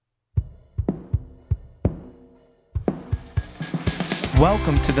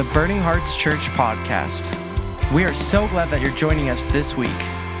Welcome to the Burning Hearts Church podcast. We are so glad that you're joining us this week.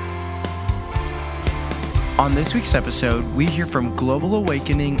 On this week's episode, we hear from Global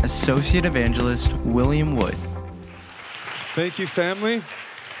Awakening Associate Evangelist William Wood. Thank you, family.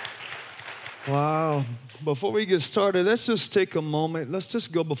 Wow. Before we get started, let's just take a moment. Let's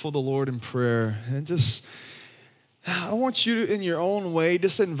just go before the Lord in prayer and I want you to, in your own way,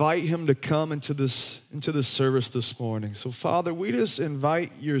 just invite him to come into this service this morning. So, Father, we just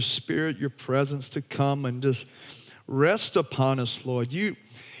invite your spirit, your presence to come and just rest upon us, Lord. You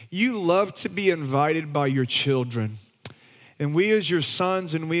love to be invited by your children. And we as your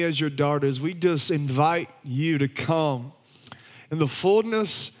sons and we as your daughters, we just invite you to come in the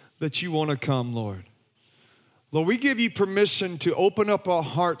fullness that you want to come, Lord. Lord, we give you permission to open up our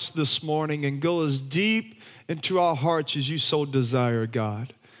hearts this morning and go as deep into our hearts as you so desire,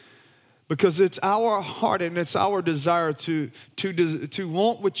 God. Because it's our heart and it's our desire to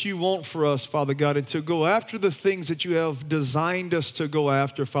want what you want for us, Father God, and to go after the things that you have designed us to go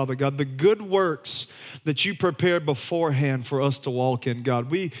after, Father God, the good works that you prepared beforehand for us to walk in, God.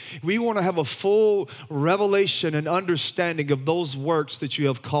 We want to have a full revelation and understanding of those works that you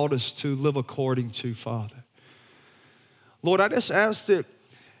have called us to live according to, Father. Lord, I just ask that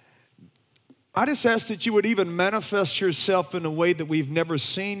you would even manifest yourself in a way that we've never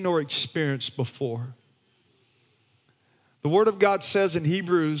seen nor experienced before. The Word of God says in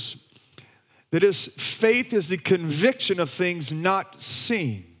Hebrews that faith is the conviction of things not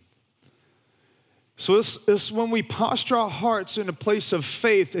seen. So it's when we posture our hearts in a place of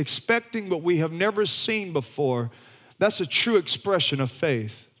faith, expecting what we have never seen before, that's a true expression of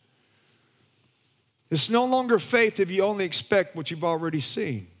faith. It's no longer faith if you only expect what you've already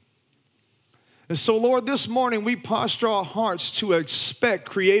seen. And so, Lord, this morning we posture our hearts to expect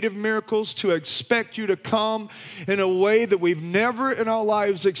creative miracles, to expect you to come in a way that we've never in our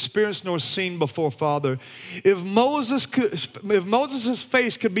lives experienced nor seen before, Father. If Moses'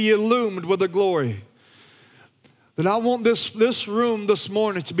 face could be illumined with a glory, then I want this room this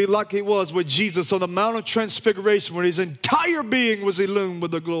morning to be like it was with Jesus on the Mount of Transfiguration, where his entire being was illumined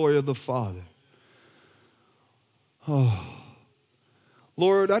with the glory of the Father. Oh,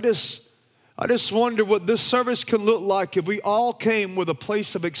 Lord, I just wonder what this service can look like if we all came with a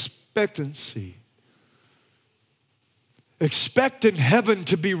place of expectancy. Expecting heaven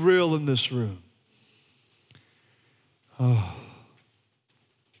to be real in this room. Oh.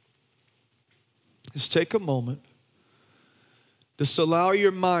 Just take a moment. Just allow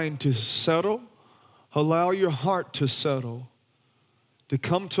your mind to settle. Allow your heart to settle. To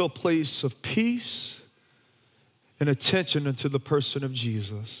come to a place of peace and attention into the person of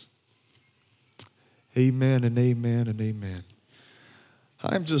Jesus. Amen and amen and amen.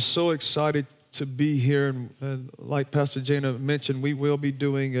 I'm just so excited to be here. And like Pastor Jana mentioned, we will be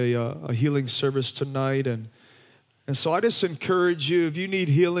doing a healing service tonight. And so I just encourage you, if you need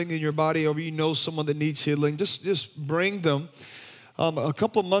healing in your body or you know someone that needs healing, just bring them. A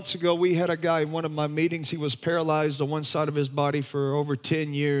couple of months ago, we had a guy in one of my meetings. He was paralyzed on one side of his body for over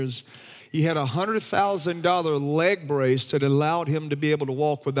 10 years. He had a $100,000 leg brace that allowed him to be able to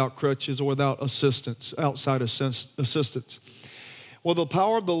walk without crutches or without assistance, outside assistance. Well, the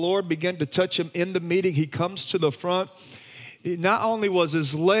power of the Lord began to touch him in the meeting. He comes to the front. Not only was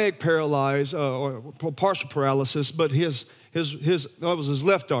his leg paralyzed or partial paralysis, but that was his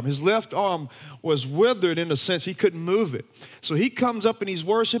left arm. His left arm was withered in a sense. He couldn't move it. So he comes up and he's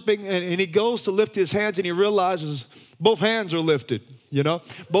worshiping and he goes to lift his hands and he realizes both hands are lifted,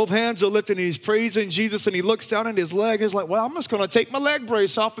 Both hands are lifted and he's praising Jesus and he looks down at his leg and he's like, well, I'm just going to take my leg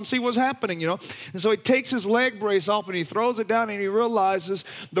brace off and see what's happening, And so he takes his leg brace off and he throws it down and he realizes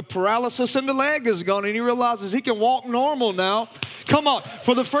the paralysis in the leg is gone and he realizes he can walk normal now. Come on,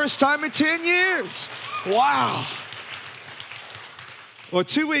 for the first time in 10 years. Wow. Well,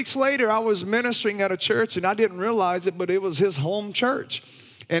 2 weeks later, I was ministering at a church, and I didn't realize it, but it was his home church.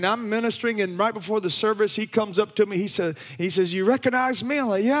 And I'm ministering, and right before the service, he comes up to me. He says, you recognize me? I'm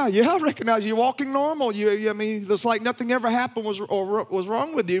like, yeah, I recognize you. You're walking normal. It's like nothing ever happened was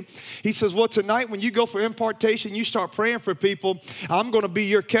wrong with you. He says, well, tonight when you go for impartation, you start praying for people. I'm going to be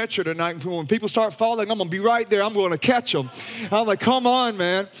your catcher tonight. When people start falling, I'm going to be right there. I'm going to catch them. I'm like, come on,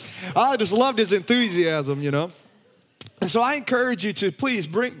 man. I just loved his enthusiasm, And so I encourage you to please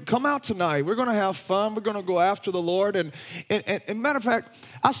come out tonight. We're going to have fun. We're going to go after the Lord. And matter of fact,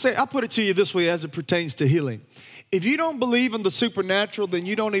 I put it to you this way as it pertains to healing. If you don't believe in the supernatural, then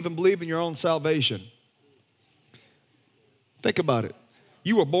you don't even believe in your own salvation. Think about it.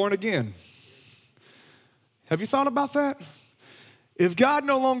 You were born again. Have you thought about that? If God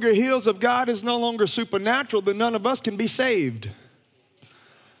no longer heals, if God is no longer supernatural, then none of us can be saved.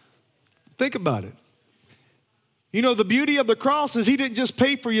 Think about it. You know, the beauty of the cross is he didn't just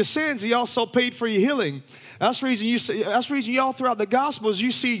pay for your sins, he also paid for your healing. That's the reason you all throughout the Gospels,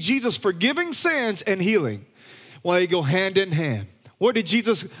 you see Jesus forgiving sins and healing. Well, they go hand in hand. What did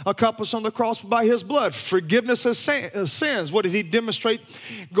Jesus accomplish on the cross by his blood? Forgiveness of sins. What did he demonstrate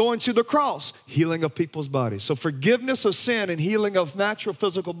going to the cross? Healing of people's bodies. So forgiveness of sin and healing of natural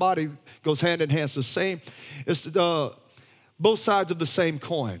physical body goes hand in hand. It's the same. It's both sides of the same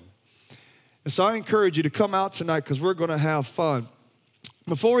coin. And so I encourage you to come out tonight because we're going to have fun.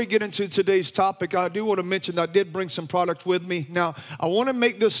 Before we get into today's topic, I do want to mention I did bring some product with me. Now, I want to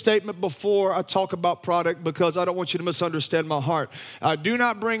make this statement before I talk about product because I don't want you to misunderstand my heart. I do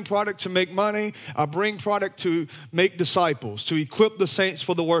not bring product to make money. I bring product to make disciples, to equip the saints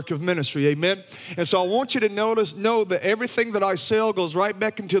for the work of ministry. Amen? And so I want you to know that everything that I sell goes right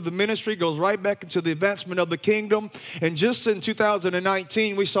back into the ministry, goes right back into the advancement of the kingdom. And just in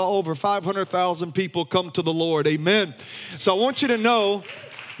 2019, we saw over 500,000 people come to the Lord. Amen? So I want you to know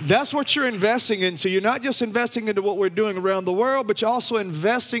that's what you're investing into. You're not just investing into what we're doing around the world, but you're also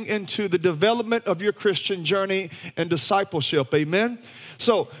investing into the development of your Christian journey and discipleship. Amen?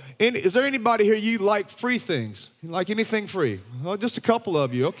 So, is there anybody here you like free things? You like anything free? Oh, just a couple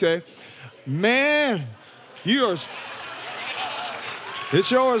of you. Okay. Man, yours. It's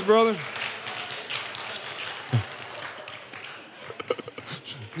yours, brother.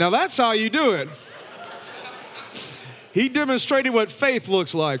 Now, that's how you do it. He demonstrated what faith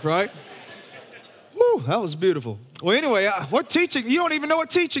looks like, right? Woo, that was beautiful. Well, anyway, what teaching? You don't even know what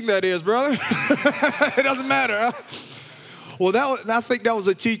teaching that is, brother. It doesn't matter. Huh? Well, I think that was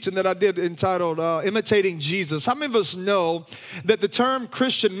a teaching that I did entitled Imitating Jesus. How many of us know that the term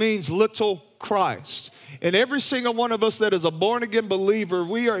Christian means little Christ? And every single one of us that is a born-again believer,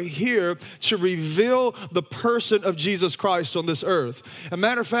 we are here to reveal the person of Jesus Christ on this earth. As a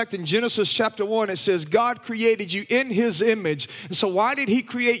matter of fact, in Genesis chapter 1, it says, God created you in his image. And so why did he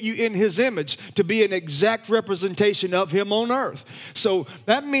create you in his image? To be an exact representation of him on earth. So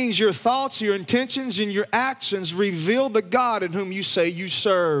that means your thoughts, your intentions, and your actions reveal the God in whom you say you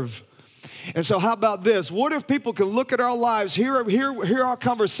serve. And so how about this? What if people can look at our lives, hear our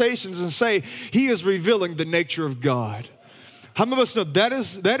conversations and say, he is revealing the nature of God? How many of us know that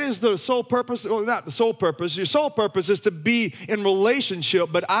is the sole purpose? Well, not the sole purpose. Your sole purpose is to be in relationship,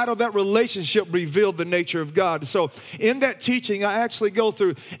 but out of that relationship reveal the nature of God. So in that teaching, I actually go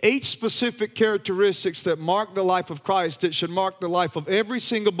through 8 specific characteristics that mark the life of Christ, that should mark the life of every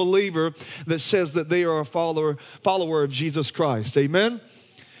single believer that says that they are a follower of Jesus Christ. Amen?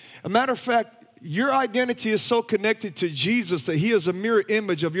 A matter of fact, your identity is so connected to Jesus that he is a mirror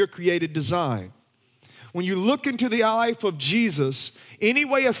image of your created design. When you look into the life of Jesus, any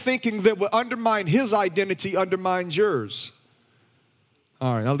way of thinking that will undermine his identity undermines yours.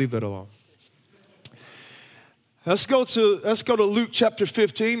 All right, I'll leave that alone. Let's go to Luke chapter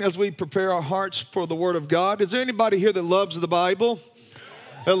 15 as we prepare our hearts for the Word of God. Is there anybody here that loves the Bible?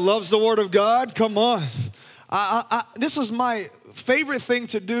 That loves the Word of God? Come on. This is my favorite thing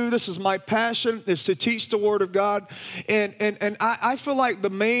to do. This is my passion, is to teach the Word of God. And I feel like the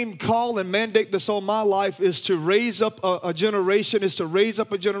main call and mandate that's on my life is to raise up a generation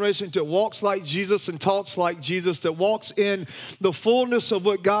that walks like Jesus and talks like Jesus, that walks in the fullness of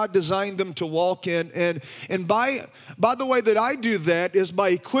what God designed them to walk in. And by the way that I do that is by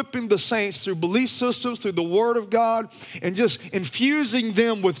equipping the saints through belief systems, through the Word of God, and just infusing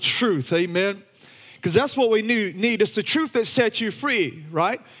them with truth. Amen. Because that's what we need. It's the truth that sets you free,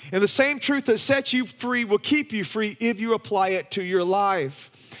 right? And the same truth that sets you free will keep you free if you apply it to your life.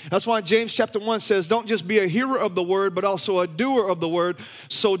 That's why James chapter 1 says, don't just be a hearer of the word, but also a doer of the word,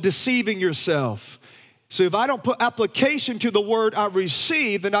 so deceiving yourself. So if I don't put application to the word I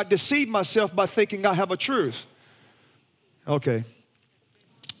receive, then I deceive myself by thinking I have a truth. Okay.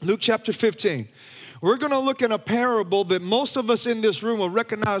 Luke chapter 15. We're going to look at a parable that most of us in this room will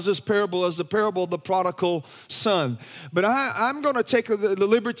recognize this parable as the parable of the prodigal son. But I'm going to take the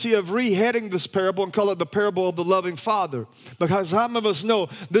liberty of reheading this parable and call it the parable of the loving father. Because some of us know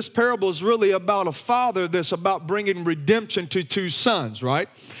this parable is really about a father that's about bringing redemption to 2 sons, right?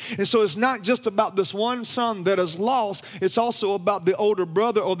 And so it's not just about this one son that is lost. It's also about the older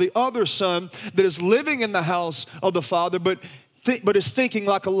brother or the other son that is living in the house of the father, but is thinking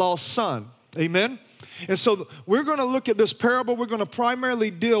like a lost son. Amen? And so we're going to look at this parable. We're going to primarily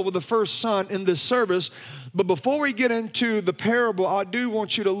deal with the first son in this service. But before we get into the parable, I do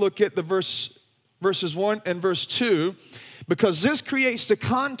want you to look at the verses 1 and verse 2. because this creates the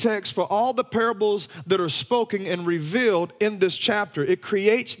context for all the parables that are spoken and revealed in this chapter. It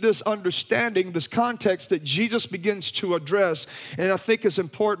creates this understanding, this context that Jesus begins to address, and I think it's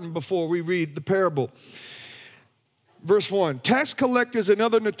important before we read the parable. Verse 1, tax collectors and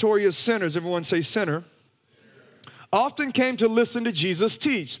other notorious sinners, everyone say sinner, often came to listen to Jesus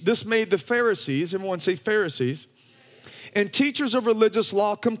teach. This made the Pharisees, everyone say Pharisees, and teachers of religious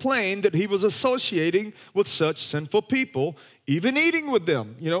law complained that he was associating with such sinful people, even eating with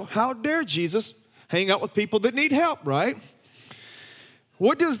them. You know, how dare Jesus hang out with people that need help, right?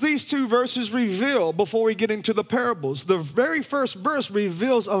 What does these two verses reveal before we get into the parables? The very first verse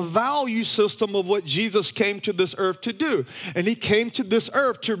reveals a value system of what Jesus came to this earth to do. And he came to this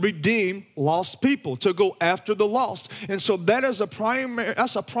earth to redeem lost people, to go after the lost. And so that's a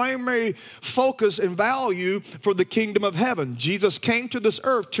primary focus and value for the kingdom of heaven. Jesus came to this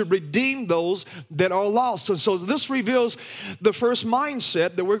earth to redeem those that are lost. And so this reveals the first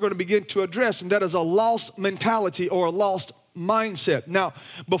mindset that we're going to begin to address, and that is a lost mentality or a lost mindset. Now,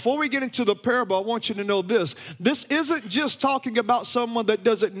 before we get into the parable, I want you to know this. This isn't just talking about someone that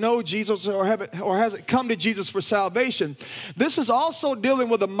doesn't know Jesus or hasn't come to Jesus for salvation. This is also dealing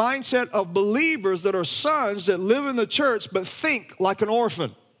with a mindset of believers that are sons that live in the church but think like an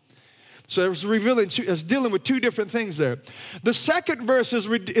orphan. So it's dealing with two different things there. The second verse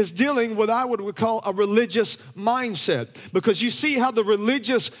is dealing with what I would call a religious mindset, because you see how the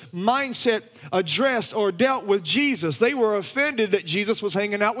religious mindset addressed or dealt with Jesus. They were offended that Jesus was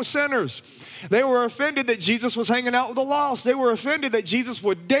hanging out with sinners. They were offended that Jesus was hanging out with the lost. They were offended that Jesus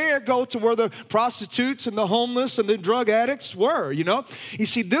would dare go to where the prostitutes and the homeless and the drug addicts were, you know. You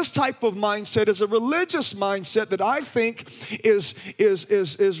see, this type of mindset is a religious mindset that I think is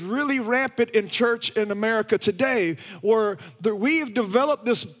really rampant in church in America today, where we have developed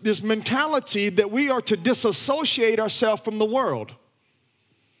this mentality that we are to disassociate ourselves from the world.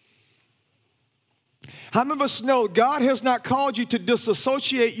 How many of us know God has not called you to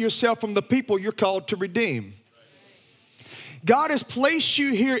disassociate yourself from the people you're called to redeem? God has placed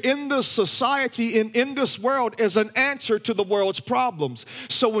you here in this society and in this world as an answer to the world's problems.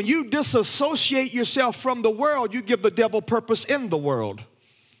 So when you disassociate yourself from the world, you give the devil purpose in the world.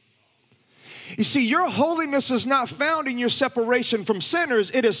 You see, your holiness is not found in your separation from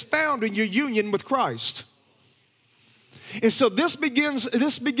sinners. It is found in your union with Christ. And so this begins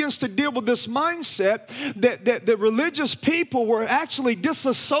to deal with this mindset that the religious people were actually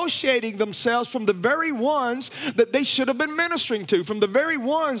disassociating themselves from the very ones that they should have been ministering to, from the very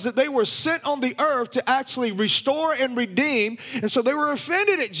ones that they were sent on the earth to actually restore and redeem. And so they were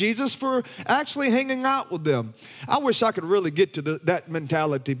offended at Jesus for actually hanging out with them. I wish I could really get to that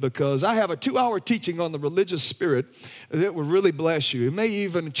mentality, because I have a 2-hour teaching on the religious spirit that will really bless you. It may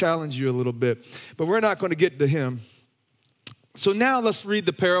even challenge you a little bit, but we're not going to get to him. So now let's read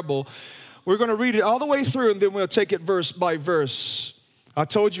the parable. We're going to read it all the way through, and then we'll take it verse by verse. I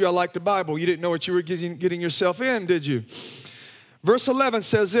told you I like the Bible. You didn't know what you were getting yourself in, did you? Verse 11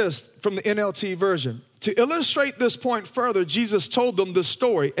 says this from the NLT version. To illustrate this point further, Jesus told them this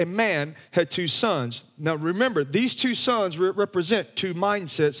story. A man had 2 sons. Now remember, these 2 sons represent 2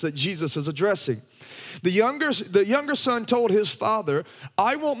 mindsets that Jesus is addressing. The younger son told his father,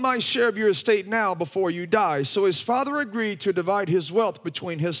 I want my share of your estate now before you die. So his father agreed to divide his wealth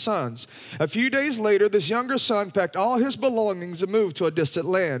between his sons. A few days later, this younger son packed all his belongings and moved to a distant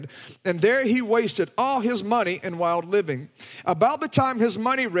land. And there he wasted all his money in wild living. About the time his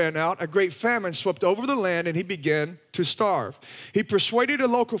money ran out, a great famine swept over the land and he began to starve. He persuaded a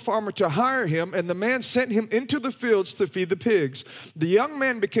local farmer to hire him, and the man sent him into the fields to feed the pigs. The young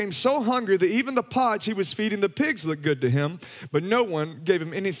man became so hungry that even the pods he was feeding the pigs looked good to him, but no one gave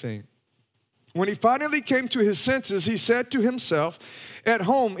him anything. When he finally came to his senses, he said to himself, at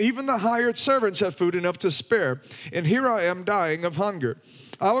home, even the hired servants have food enough to spare, and here I am dying of hunger.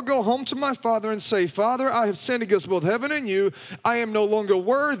 I will go home to my father and say, Father, I have sinned against both heaven and you. I am no longer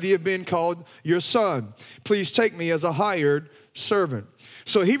worthy of being called your son. Please take me as a hired servant.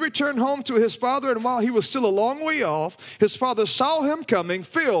 So he returned home to his father, and while he was still a long way off, his father saw him coming,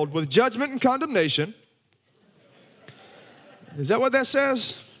 filled with judgment and condemnation. Is that what that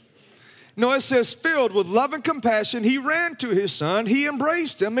says? No, it says filled with love and compassion, he ran to his son, he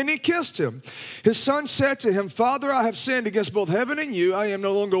embraced him, and he kissed him. His son said to him, Father, I have sinned against both heaven and you. I am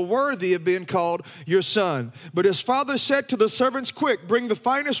no longer worthy of being called your son. But his father said to the servants, quick, bring the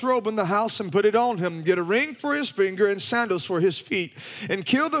finest robe in the house and put it on him. Get a ring for his finger and sandals for his feet, and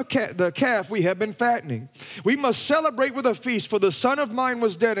kill the calf we have been fattening. We must celebrate with a feast, for the son of mine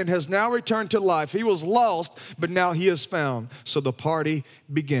was dead and has now returned to life. He was lost, but now he is found. So the party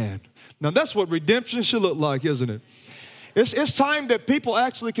began. Now, that's what redemption should look like, isn't it? It's time that people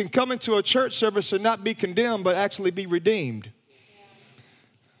actually can come into a church service and not be condemned, but actually be redeemed.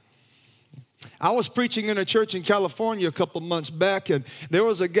 I was preaching in a church in California a couple months back, and there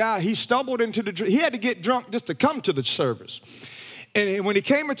was a guy, he stumbled into he had to get drunk just to come to the service. And when he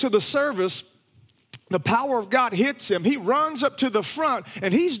came into the service, the power of God hits him. He runs up to the front,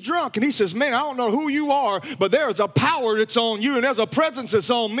 and he's drunk, and he says, man, I don't know who you are, but there's a power that's on you, and there's a presence that's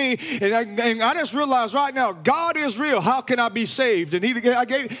on me, and I just realized right now, God is real. How can I be saved? And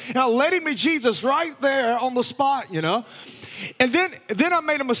I led him to Jesus right there on the spot, you know. And then I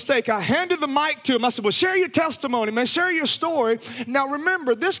made a mistake. I handed the mic to him. I said, well, share your testimony, man. Share your story. Now,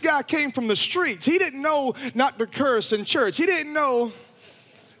 remember, this guy came from the streets. He didn't know not to curse in church. He didn't know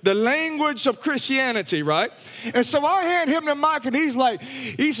the language of Christianity, right? And so I hand him the mic, and he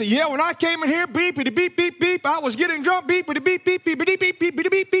said, yeah, when I came in here, beepity, beep, beep, beep, I was getting drunk, beepity, beep, beep, beep, beep, beep,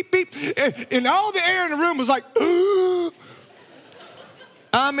 beep, beep, beep, beep. And all the air in the room was like,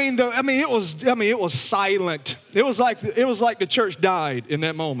 it was silent. It was like the church died in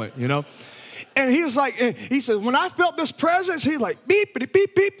that moment, you know. And he said, when I felt this presence, he's like, beepity,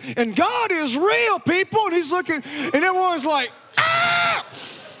 beep, beep, and God is real, people. And he's looking, and everyone's like, ah!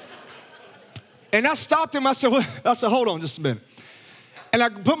 And I stopped him. I said, hold on just a minute. And I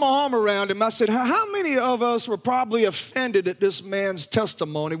put my arm around him. I said, how many of us were probably offended at this man's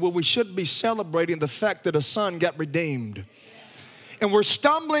testimony where we should be celebrating the fact that a son got redeemed? And we're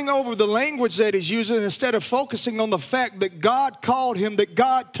stumbling over the language that he's using instead of focusing on the fact that God called him, that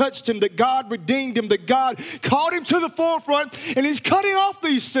God touched him, that God redeemed him, that God called him to the forefront, and he's cutting off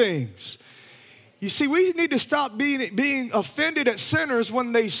these things. You see, we need to stop being offended at sinners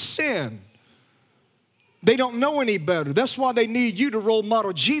when they sin. They don't know any better. That's why they need you to role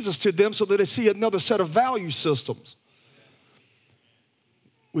model Jesus to them so that they see another set of value systems,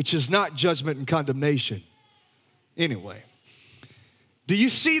 which is not judgment and condemnation. Anyway. Do you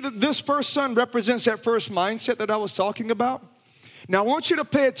see that this first son represents that first mindset that I was talking about? Now, I want you to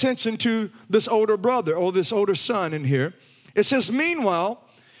pay attention to this older brother or this older son in here. It says, meanwhile,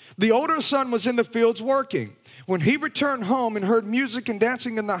 the older son was in the fields working. When he returned home and heard music and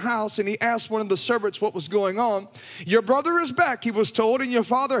dancing in the house, and he asked one of the servants what was going on, your brother is back, he was told, and your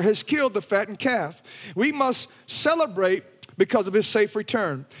father has killed the fattened calf. We must celebrate because of his safe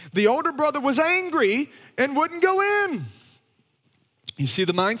return. The older brother was angry and wouldn't go in. You see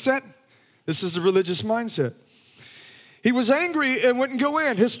the mindset? This is the religious mindset. He was angry and wouldn't go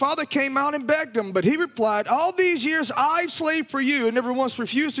in. His father came out and begged him, but he replied, all these years I've slaved for you and never once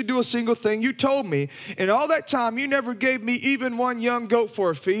refused to do a single thing you told me. And all that time you never gave me even one young goat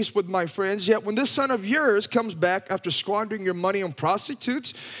for a feast with my friends. Yet when this son of yours comes back after squandering your money on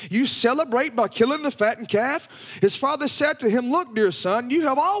prostitutes, you celebrate by killing the fattened calf? His father said to him, look, dear son, you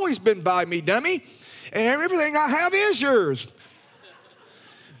have always been by me, dummy, and everything I have is yours.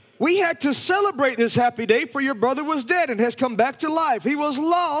 We had to celebrate this happy day, for your brother was dead and has come back to life. He was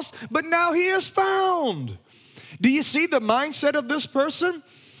lost, but now he is found. Do you see the mindset of this person?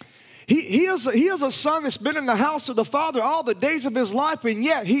 He is a son that's been in the house of the father all the days of his life, and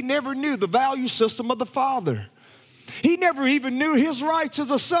yet he never knew the value system of the father. He never even knew his rights as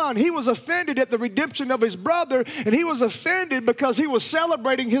a son. He was offended at the redemption of his brother, and he was offended because he was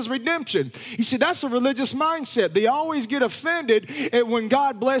celebrating his redemption. You see, that's a religious mindset. They always get offended at when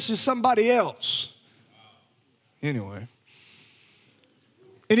God blesses somebody else. Anyway.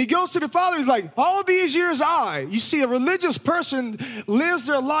 And he goes to the father, he's like, all these years you see, a religious person lives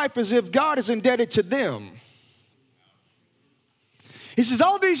their life as if God is indebted to them. He says,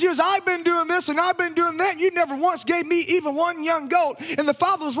 all these years I've been doing this and I've been doing that. You never once gave me even one young goat. And the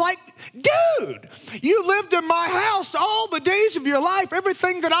father was like, dude, you lived in my house all the days of your life.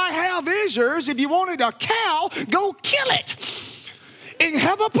 Everything that I have is yours. If you wanted a cow, go kill it and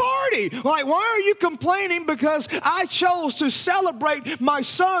have a party. Like, why are you complaining because I chose to celebrate my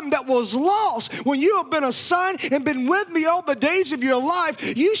son that was lost? When you have been a son and been with me all the days of your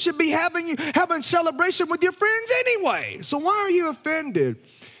life, you should be having celebration with your friends anyway. So why are you offended?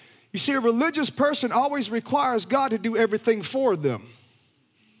 You see, a religious person always requires God to do everything for them.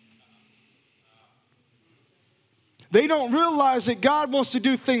 They don't realize that God wants to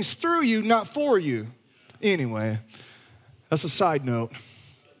do things through you, not for you. Anyway. That's a side note.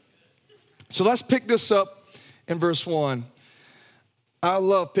 So let's pick this up in verse 1. I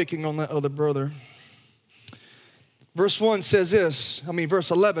love picking on that other brother. Verse 11 says this.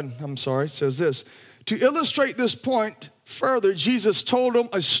 To illustrate this point, further, Jesus told him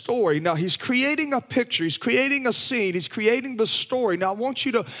a story. Now, he's creating a picture. He's creating a scene. He's creating the story. Now, I want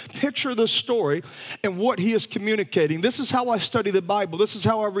you to picture the story and what he is communicating. This is how I study the Bible. This is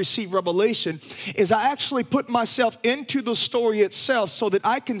how I receive revelation, is I actually put myself into the story itself so that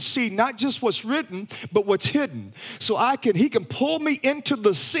I can see not just what's written, but what's hidden. So he can pull me into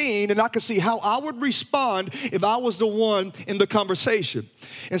the scene and I can see how I would respond if I was the one in the conversation.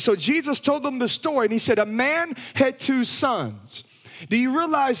 And so Jesus told them the story, and he said, a man had two sons. Do you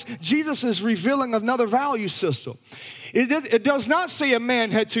realize Jesus is revealing another value system? It does not say a man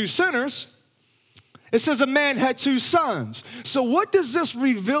had two sinners. It says a man had two sons. So what does this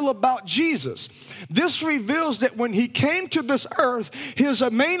reveal about Jesus? This reveals that when he came to this earth, his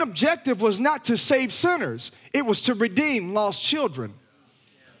main objective was not to save sinners. It was to redeem lost children.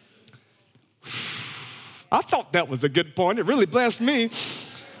 I thought that was a good point. It really blessed me.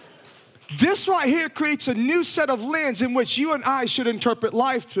 This right here creates a new set of lens in which you and I should interpret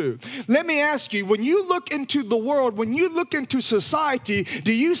life through. Let me ask you, when you look into the world, when you look into society,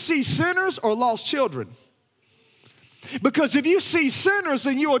 do you see sinners or lost children? Because if you see sinners,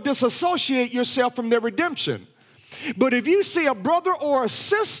 then you will disassociate yourself from their redemption. But if you see a brother or a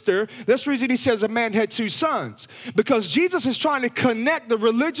sister, that's the reason he says a man had two sons. Because Jesus is trying to connect the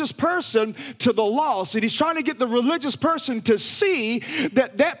religious person to the lost. And he's trying to get the religious person to see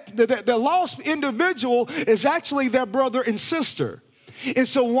that the lost individual is actually their brother and sister. And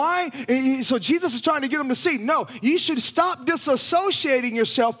so Jesus is trying to get them to see, no, you should stop disassociating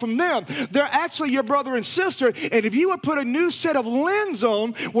yourself from them. They're actually your brother and sister. And if you would put a new set of lens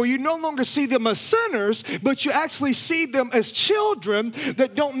on where you no longer see them as sinners, but you actually see them as children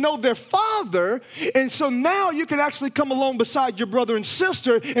that don't know their father. And so now you can actually come along beside your brother and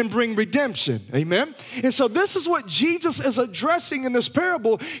sister and bring redemption. Amen. And so this is what Jesus is addressing in this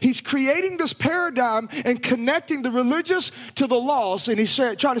parable. He's creating this paradigm and connecting the religious to the lost. And he's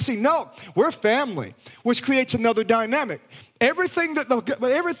trying to see, no, we're family, which creates another dynamic. Everything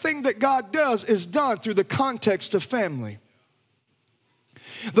that God does is done through the context of family.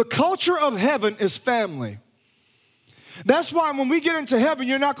 The culture of heaven is family. That's why when we get into heaven,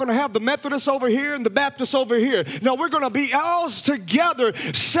 you're not going to have the Methodists over here and the Baptists over here. No, we're going to be all together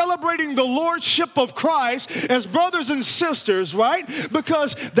celebrating the lordship of Christ as brothers and sisters, right?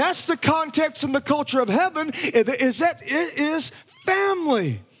 Because that's the context and the culture of heaven, is that it is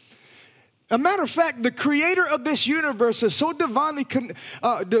family. A matter of fact, the creator of this universe has so divinely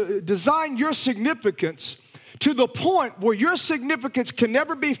designed your significance to the point where your significance can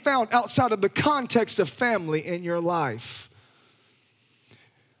never be found outside of the context of family in your life.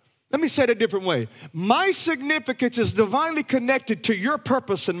 Let me say it a different way. My significance is divinely connected to your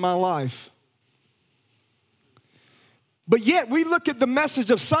purpose in my life. But yet we look at the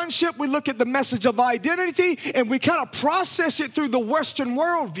message of sonship, we look at the message of identity, and we kind of process it through the Western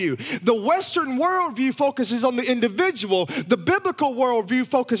worldview. The Western worldview focuses on the individual. The biblical worldview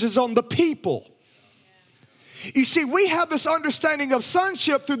focuses on the people. You see, we have this understanding of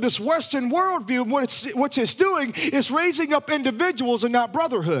sonship through this Western worldview, and what it's doing is raising up individuals and not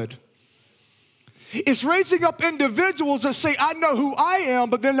brotherhood. It's raising up individuals that say, I know who I am,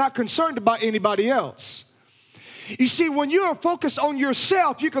 but they're not concerned about anybody else. You see, when you are focused on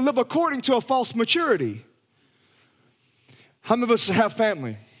yourself, you can live according to a false maturity. How many of us have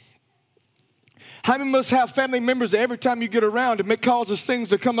family? How many of us have family members that every time you get around, it causes things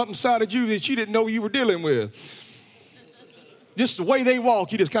to come up inside of you that you didn't know you were dealing with? Just the way they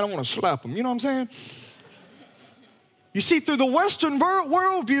walk, you just kind of want to slap them. You know what I'm saying? You see, through the Western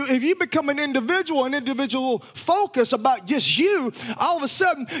worldview, if you become an individual focus about just you, all of a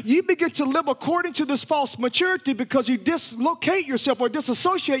sudden, you begin to live according to this false maturity because you dislocate yourself or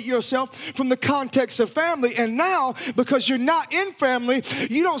disassociate yourself from the context of family. And now, because you're not in family,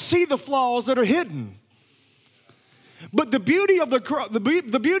 you don't see the flaws that are hidden. But the beauty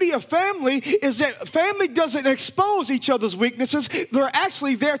of family is that family doesn't expose each other's weaknesses. They're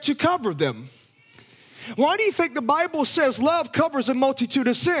actually there to cover them. Why do you think the Bible says love covers a multitude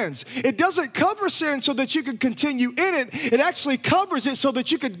of sins? It doesn't cover sin so that you can continue in it. It actually covers it so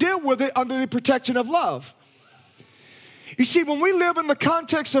that you can deal with it under the protection of love. You see, when we live in the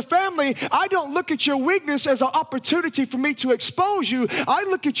context of family, I don't look at your weakness as an opportunity for me to expose you. I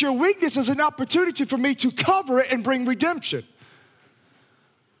look at your weakness as an opportunity for me to cover it and bring redemption.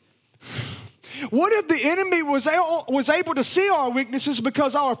 What if the enemy was able to see our weaknesses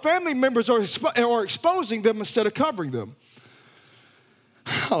because our family members are exposing them instead of covering them?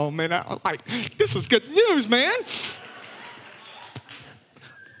 Oh, man, this is good news, man.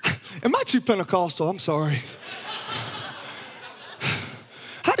 Am I too Pentecostal? I'm sorry.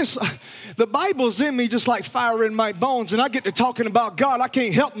 the Bible's in me just like fire in my bones, and I get to talking about God. I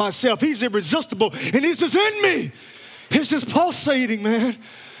can't help myself. He's irresistible, and he's just in me. It's just pulsating, man.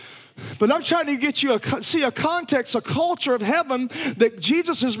 But I'm trying to get you see a context, a culture of heaven that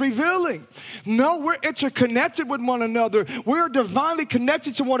Jesus is revealing. No, we're interconnected with one another. We're divinely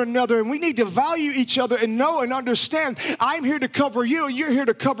connected to one another, and we need to value each other and know and understand. I'm here to cover you, and you're here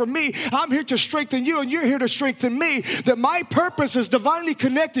to cover me. I'm here to strengthen you, and you're here to strengthen me. That my purpose is divinely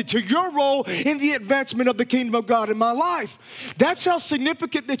connected to your role in the advancement of the kingdom of God in my life. That's how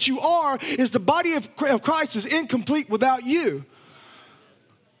significant that you are, is the body of Christ is incomplete without you.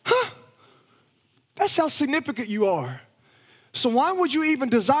 That's how significant you are. So why would you even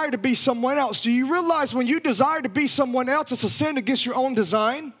desire to be someone else? Do you realize when you desire to be someone else, it's a sin against your own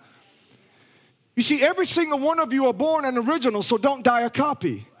design? You see, every single one of you are born an original, so don't die a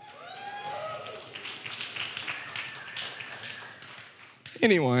copy.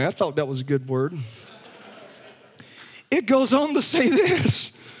 Anyway, I thought that was a good word. It goes on to say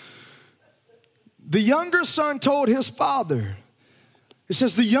this. The younger son told his father. It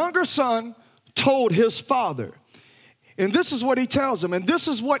says the younger son told his father. And this is what he tells him. And this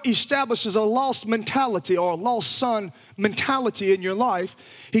is what establishes a lost mentality or a lost son mentality in your life.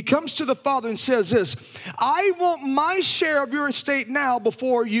 He comes to the father and says this, I want my share of your estate now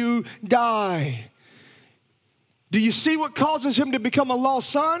before you die. Do you see what causes him to become a lost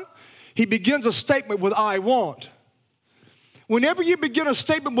son? He begins a statement with I want. Whenever you begin a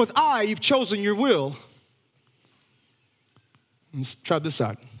statement with I, you've chosen your will. Let's try this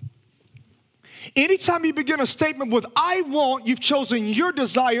out. Anytime you begin a statement with I want, you've chosen your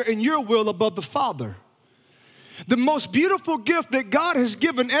desire and your will above the Father. The most beautiful gift that God has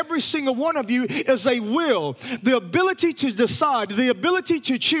given every single one of you is a will, the ability to decide, the ability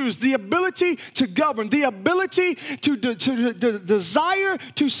to choose, the ability to govern, the ability to desire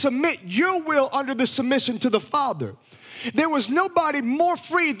to submit your will under the submission to the Father. There was nobody more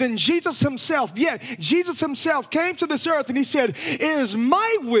free than Jesus himself. Yet Jesus himself came to this earth and he said, it is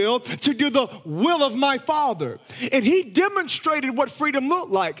my will to do the will of my Father. And he demonstrated what freedom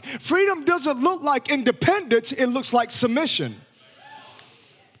looked like. Freedom doesn't look like independence, it looks like submission.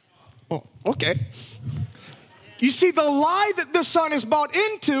 Oh, okay. You see, the lie that this son is bought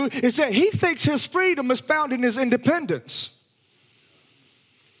into is that he thinks his freedom is found in his independence.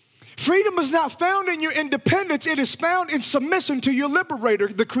 Freedom is not found in your independence. It is found in submission to your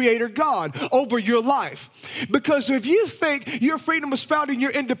liberator, the creator God, over your life. Because if you think your freedom is found in your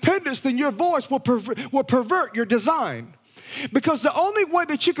independence, then your voice will pervert your design. Because the only way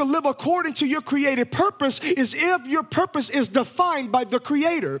that you can live according to your created purpose is if your purpose is defined by the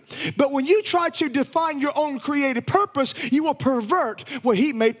creator. But when you try to define your own created purpose, you will pervert what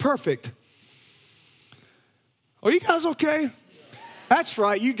he made perfect. Are you guys okay? That's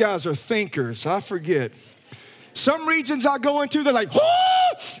right, you guys are thinkers. I forget. Some regions I go into, they're like,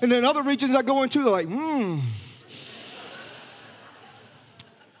 ah! And then other regions I go into, they're like,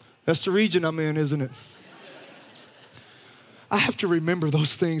 That's the region I'm in, isn't it? I have to remember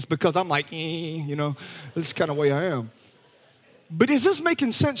those things because I'm like, that's kind of the way I am. But is this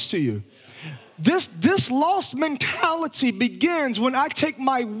making sense to you? This lost mentality begins when I take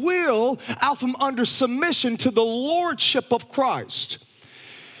my will out from under submission to the lordship of Christ.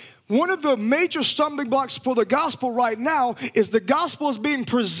 One of the major stumbling blocks for the gospel right now is the gospel is being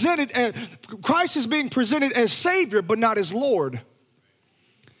presented and Christ is being presented as Savior, but not as Lord. Have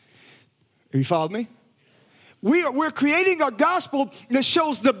you followed me? We're creating a gospel that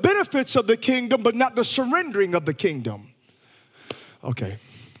shows the benefits of the kingdom, but not the surrendering of the kingdom. Okay.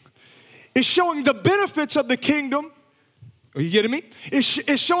 It's showing the benefits of the kingdom. Are you getting me?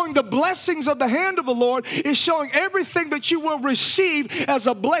 It's showing the blessings of the hand of the Lord. It's showing everything that you will receive as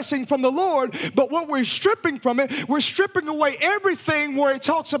a blessing from the Lord. But what we're stripping from it, we're stripping away everything where it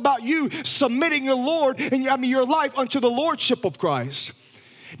talks about you submitting your Lord and your life unto the lordship of Christ.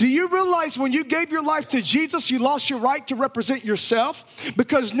 Do you realize when you gave your life to Jesus, you lost your right to represent yourself?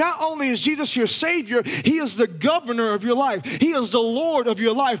 Because not only is Jesus your Savior, He is the governor of your life. He is the Lord of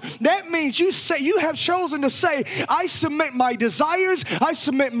your life. That means you have chosen to say, I submit my desires, I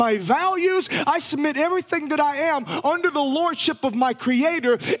submit my values, I submit everything that I am under the lordship of my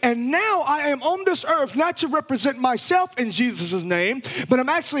Creator. And now I am on this earth not to represent myself in Jesus' name, but I'm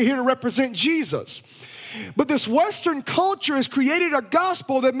actually here to represent Jesus. But this Western culture has created a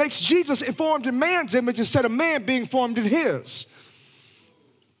gospel that makes Jesus formed in man's image instead of man being formed in his.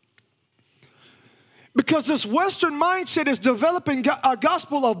 Because this Western mindset is developing a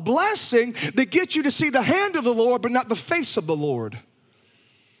gospel of blessing that gets you to see the hand of the Lord, but not the face of the Lord.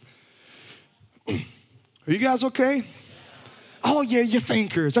 Are you guys okay? Oh, yeah, you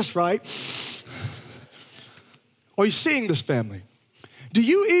thinkers. That's right. Are you seeing this, family? Do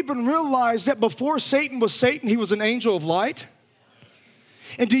you even realize that before Satan was Satan, he was an angel of light?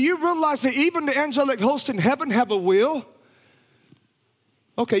 And do you realize that even the angelic hosts in heaven have a will?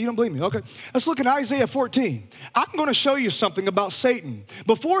 Okay, you don't believe me. Okay, let's look at Isaiah 14. I'm going to show you something about Satan.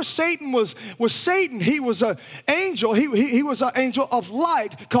 Before Satan was Satan, he was an angel. He was an angel of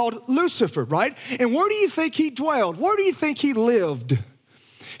light called Lucifer, right? And where do you think he dwelled? Where do you think he lived?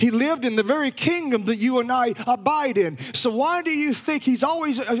 He lived in the very kingdom that you and I abide in. So why do you think he's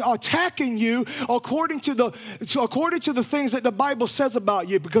always attacking you according to the things that the Bible says about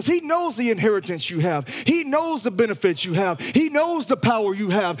you? Because he knows the inheritance you have. He knows the benefits you have. He knows the power you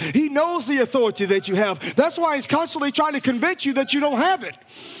have. He knows the authority that you have. That's why he's constantly trying to convince you that you don't have it.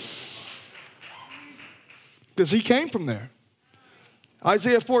 Because he came from there.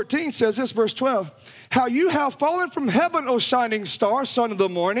 Isaiah 14 says this, verse 12. How you have fallen from heaven, O shining star, son of the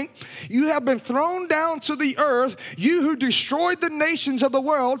morning. You have been thrown down to the earth, you who destroyed the nations of the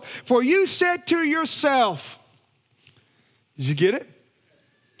world. For you said to yourself, did you get it?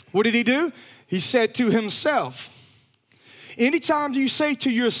 What did he do? He said to himself. Anytime you say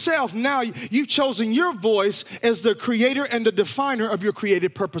to yourself, now you've chosen your voice as the creator and the definer of your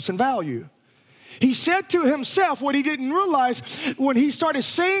created purpose and value. He said to himself what he didn't realize when he started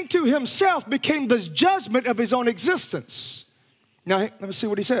saying to himself became the judgment of his own existence. Now, let me see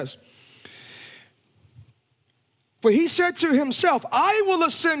what he says. For he said to himself, I will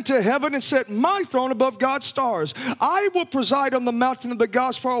ascend to heaven and set my throne above God's stars. I will preside on the mountain of the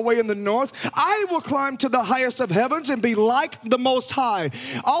gods far away in the north. I will climb to the highest of heavens and be like the Most High.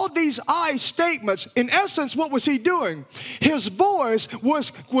 All these I statements, in essence, what was he doing? His voice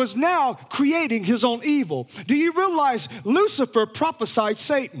was now creating his own evil. Do you realize Lucifer prophesied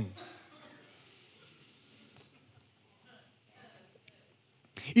Satan?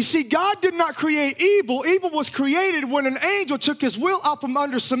 You see, God did not create evil. Evil was created when an angel took his will out from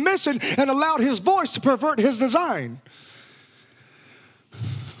under submission and allowed his voice to pervert his design.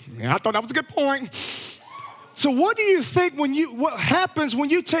 I thought that was a good point. So what do you think what happens when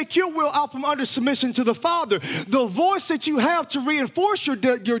you take your will out from under submission to the Father? The voice that you have to reinforce your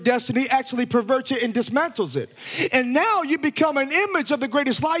destiny actually perverts it and dismantles it. And now you become an image of the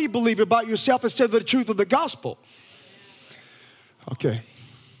greatest lie you believe about yourself instead of the truth of the gospel. Okay.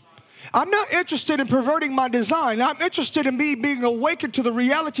 I'm not interested in perverting my design. I'm interested in me being awakened to the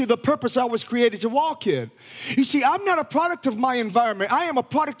reality of the purpose I was created to walk in. You see, I'm not a product of my environment. I am a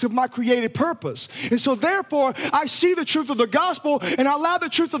product of my created purpose. And so therefore, I see the truth of the gospel and I allow the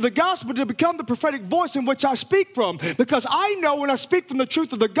truth of the gospel to become the prophetic voice in which I speak from. Because I know when I speak from the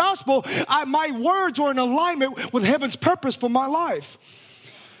truth of the gospel, my words are in alignment with heaven's purpose for my life.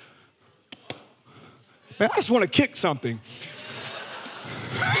 Man, I just want to kick something.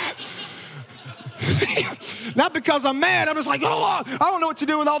 Not because I'm mad. I'm just like, oh, I don't know what to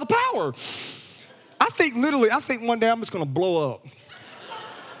do with all the power. I think one day I'm just going to blow up.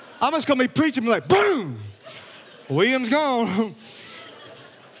 I'm just going to be preaching like, boom, William's gone.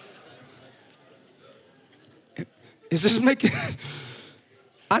 Is this making...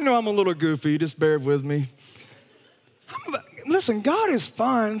 I know I'm a little goofy. Just bear with me. Listen, God is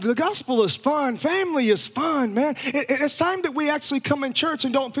fun. The gospel is fun. Family is fun, man. It's time that we actually come in church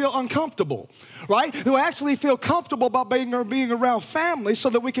and don't feel uncomfortable, right? We actually feel comfortable about being around family so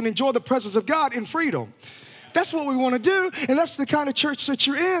that we can enjoy the presence of God in freedom. That's what we want to do, and that's the kind of church that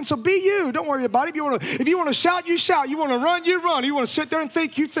you're in. So be you. Don't worry about it. If you want to shout, you shout. You want to run, you run. You want to sit there and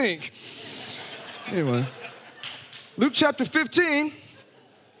think, you think. Anyway, Luke chapter 15,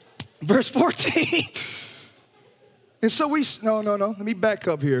 verse 14. And so no. Let me back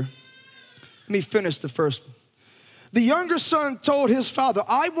up here. Let me finish the first. The younger son told his father,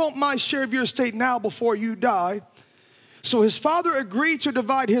 I want my share of your estate now before you die. So his father agreed to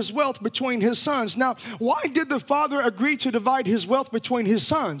divide his wealth between his sons. Now, why did the father agree to divide his wealth between his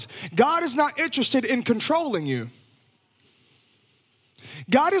sons? God is not interested in controlling you.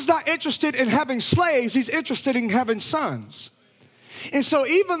 God is not interested in having slaves. He's interested in having sons. And so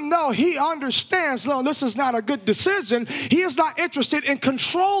even though he understands, no, this is not a good decision, he is not interested in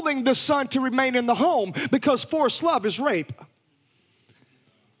controlling the son to remain in the home because forced love is rape,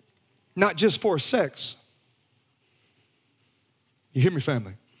 not just forced sex. You hear me,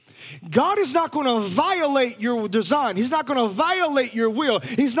 family? God is not going to violate your design. He's not going to violate your will.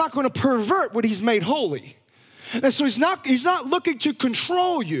 He's not going to pervert what he's made holy. And so he's not looking to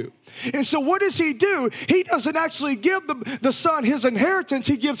control you. And so what does he do? He doesn't actually give the son his inheritance.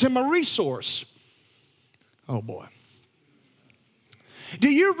 He gives him a resource. Oh, boy. Do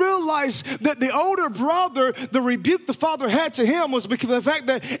you realize that the older brother, the rebuke the father had to him was because of the fact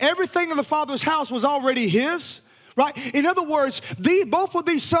that everything in the father's house was already his? Right? In other words, both of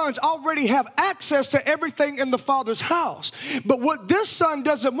these sons already have access to everything in the father's house. But what this son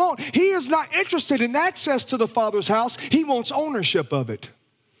doesn't want, he is not interested in access to the father's house. He wants ownership of it.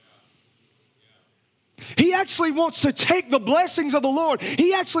 He actually wants to take the blessings of the Lord.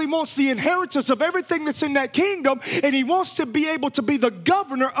 He actually wants the inheritance of everything that's in that kingdom, and he wants to be able to be the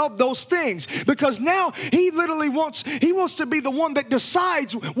governor of those things, because now he wants to be the one that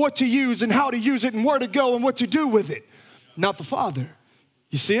decides what to use and how to use it and where to go and what to do with it, not the father.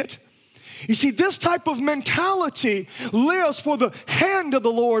 You see it? You see, this type of mentality lives for the hand of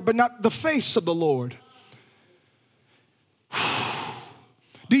the Lord, but not the face of the Lord.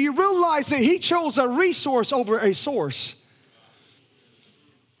 Do you realize that he chose a resource over a source?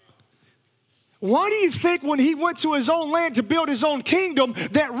 Why do you think when he went to his own land to build his own kingdom,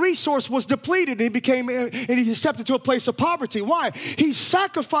 that resource was depleted and he stepped into a place of poverty? Why? He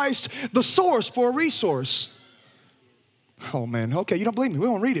sacrificed the source for a resource. Oh man, okay, you don't believe me, we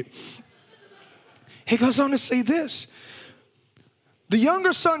won't read it. He goes on to say this. The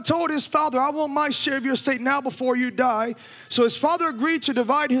younger son told his father, I want my share of your estate now before you die. So his father agreed to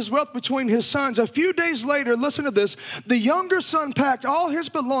divide his wealth between his sons. A few days later, listen to this, the younger son packed all his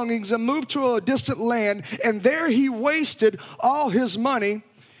belongings and moved to a distant land, and there he wasted all his money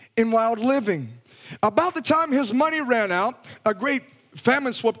in wild living. About the time his money ran out, a great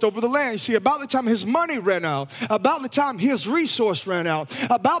famine swept over the land. You see, about the time his money ran out, about the time his resource ran out,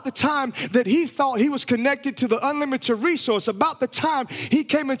 about the time that he thought he was connected to the unlimited resource, about the time he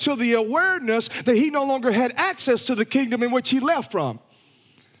came into the awareness that he no longer had access to the kingdom in which he left from.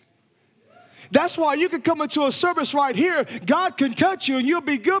 That's why you can come into a service right here, God can touch you and you'll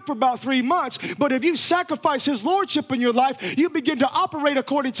be good for about 3 months. But if you sacrifice his lordship in your life, you begin to operate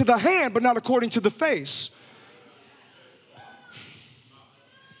according to the hand, but not according to the face.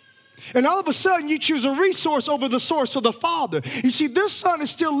 And all of a sudden, you choose a resource over the source of the Father. You see, this son is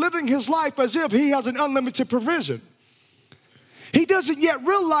still living his life as if he has an unlimited provision. He doesn't yet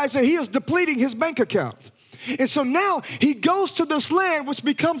realize that he is depleting his bank account. And so now he goes to this land, which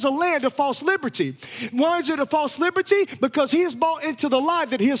becomes a land of false liberty. Why is it a false liberty? Because he has bought into the lie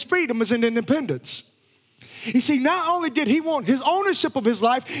that his freedom is in independence. You see, not only did he want his ownership of his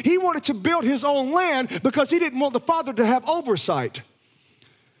life, he wanted to build his own land because he didn't want the Father to have oversight.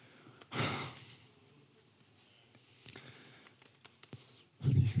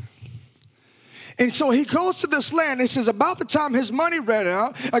 And so he goes to this land. It says, about the time his money ran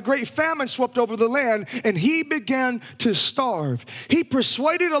out, a great famine swept over the land, and he began to starve. He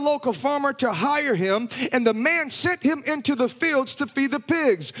persuaded a local farmer to hire him, and the man sent him into the fields to feed the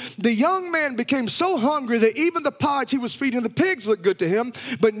pigs. The young man became so hungry that even the pods he was feeding the pigs looked good to him,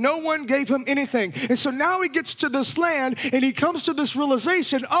 but no one gave him anything. And so now he gets to this land, and he comes to this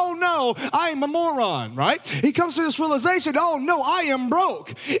realization, oh no, I am a moron, right? He comes to this realization, oh no, I am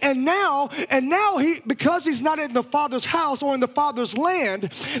broke. And now because he's not in the Father's house or in the Father's land,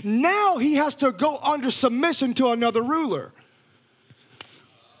 now he has to go under submission to another ruler.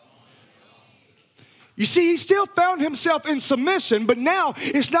 You see, he still found himself in submission, but now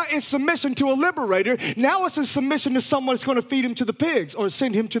it's not in submission to a liberator. Now it's in submission to someone that's going to feed him to the pigs or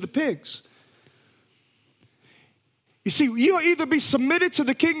send him to the pigs. You see, you'll either be submitted to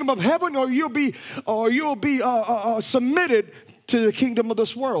the kingdom of heaven or you'll be submitted to the kingdom of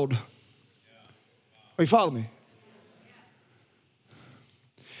this world. Are you following me?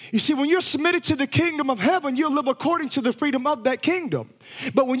 You see, when you're submitted to the kingdom of heaven, you'll live according to the freedom of that kingdom.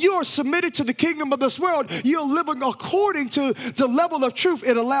 But when you are submitted to the kingdom of this world, you're living according to the level of truth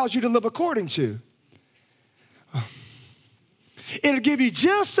it allows you to live according to. It'll give you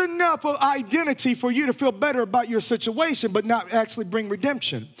just enough of identity for you to feel better about your situation, but not actually bring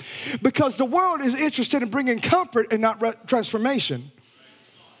redemption. Because the world is interested in bringing comfort and not transformation.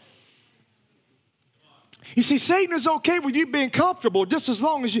 You see, Satan is okay with you being comfortable just as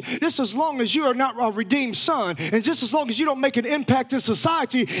long as you are not a redeemed son, and just as long as you don't make an impact in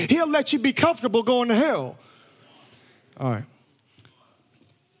society, he'll let you be comfortable going to hell. All right.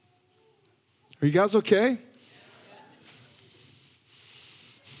 Are you guys okay?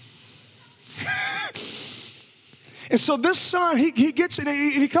 And so this son, he gets in,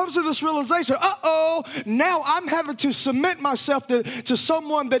 he comes to this realization, now I'm having to submit myself to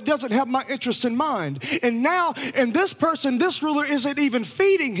someone that doesn't have my interest in mind. And now, and this person, this ruler isn't even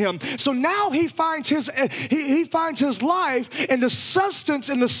feeding him. So now he finds his life, and the substance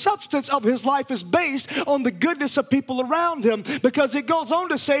of his life is based on the goodness of people around him, because it goes on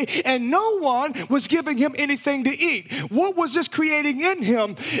to say, and no one was giving him anything to eat. What was this creating in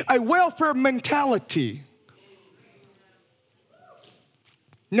him? A welfare mentality.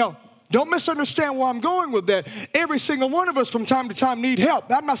 No, don't misunderstand where I'm going with that. Every single one of us from time to time need help.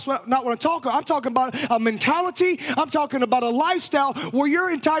 That's not what I'm talking about. I'm talking about a mentality. I'm talking about a lifestyle where your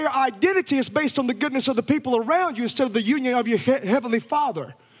entire identity is based on the goodness of the people around you instead of the union of your Heavenly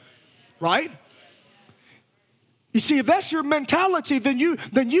Father. Right? You see, if that's your mentality, then you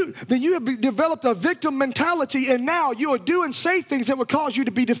have developed a victim mentality, and now you are doing and say things that would cause you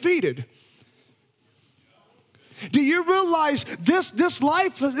to be defeated. Do you realize this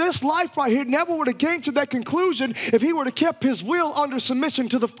life right here never would have came to that conclusion if he would have kept his will under submission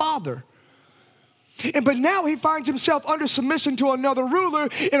to the Father? But now he finds himself under submission to another ruler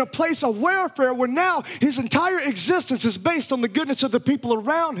in a place of welfare where now his entire existence is based on the goodness of the people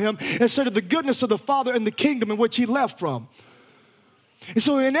around him instead of the goodness of the Father and the kingdom in which he left from. And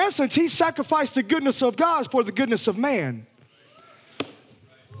so in essence, he sacrificed the goodness of God for the goodness of man.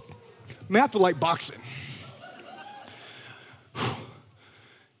 Man, I feel like boxing.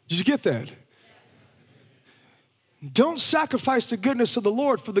 Did you get that? Don't sacrifice the goodness of the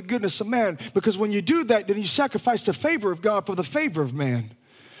Lord for the goodness of man, because when you do that, then you sacrifice the favor of God for the favor of man.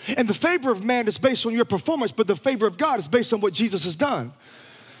 And the favor of man is based on your performance, but the favor of God is based on what Jesus has done.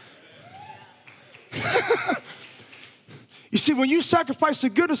 You see, when you sacrifice the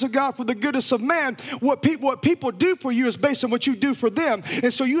goodness of God for the goodness of man, what people do for you is based on what you do for them.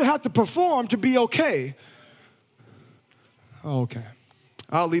 And so you have to perform to be okay. Okay.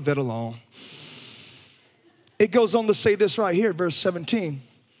 I'll leave that alone. It goes on to say this right here, verse 17.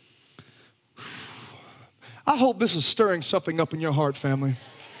 I hope this is stirring something up in your heart, family.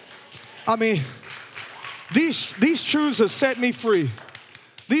 I mean, these truths have set me free.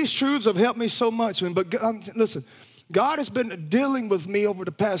 These truths have helped me so much. But listen, God has been dealing with me over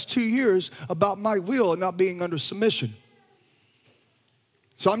the past 2 years about my will and not being under submission.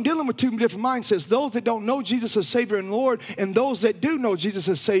 So I'm dealing with two different mindsets. Those that don't know Jesus as Savior and Lord, and those that do know Jesus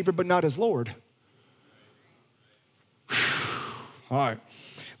as Savior but not as Lord. All right.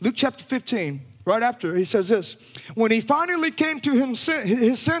 Luke chapter 15, right after, he says this. When he finally came to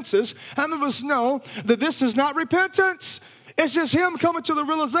his senses, how many of us know that this is not repentance? It's just him coming to the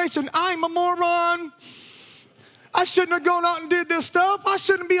realization, I'm a moron. I shouldn't have gone out and did this stuff. I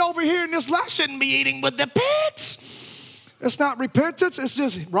shouldn't be over here in this life. I shouldn't be eating with the pigs. It's not repentance, it's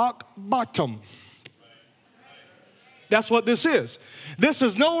just rock bottom. That's what this is. This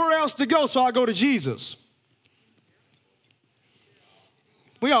is nowhere else to go, so I go to Jesus.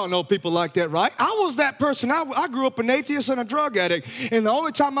 We all know people like that, right? I was that person. I grew up an atheist and a drug addict, and the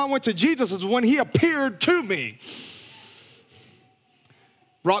only time I went to Jesus is when he appeared to me.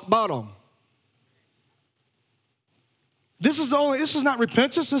 Rock bottom. This is not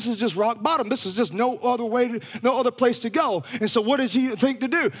repentance. This is just rock bottom. This is just no other place to go. And so what does he think to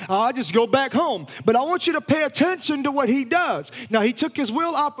do? I just go back home. But I want you to pay attention to what he does. Now, he took his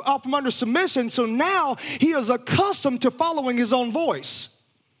will off from under submission, so now he is accustomed to following his own voice.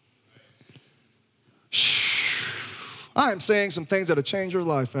 I am saying some things that'll change your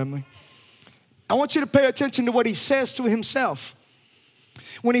life, family. I want you to pay attention to what he says to himself.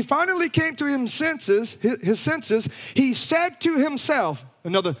 When he finally came to his senses, he said to himself,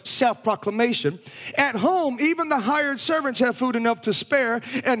 another self-proclamation, at home, even the hired servants have food enough to spare,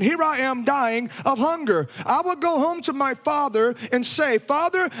 and here I am dying of hunger. I will go home to my father and say,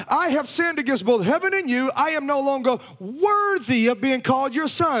 Father, I have sinned against both heaven and you. I am no longer worthy of being called your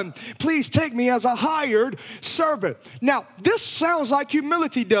son. Please take me as a hired servant. Now, this sounds like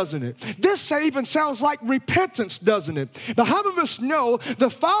humility, doesn't it? This even sounds like repentance, doesn't it? Now, how many of us know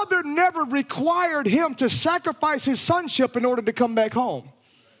the father never required him to sacrifice his sonship in order to come back home?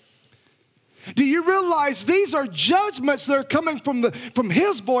 Do you realize these are judgments that are coming from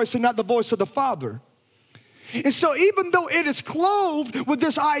his voice and not the voice of the Father? And so even though it is clothed with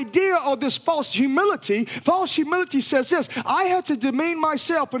this idea of this false humility says this, I have to demean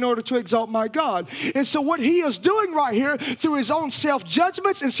myself in order to exalt my God. And so what he is doing right here through his own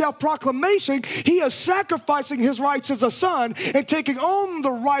self-judgments and self-proclamation, he is sacrificing his rights as a son and taking on the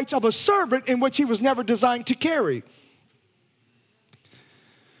rights of a servant in which he was never designed to carry.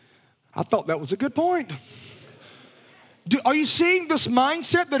 I thought that was a good point. Are you seeing this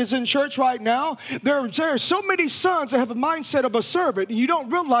mindset that is in church right now? There are so many sons that have a mindset of a servant, and you don't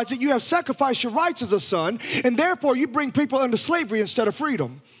realize that you have sacrificed your rights as a son, and therefore you bring people into slavery instead of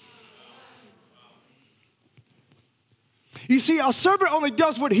freedom. You see, a servant only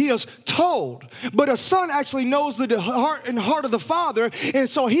does what he is told, but a son actually knows the heart of the Father, and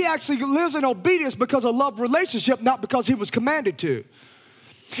so he actually lives in obedience because of love relationship, not because he was commanded to.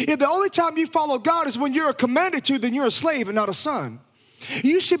 If the only time you follow God is when you're commanded to, then you're a slave and not a son.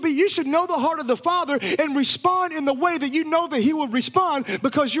 You should know the heart of the Father and respond in the way that you know that he will respond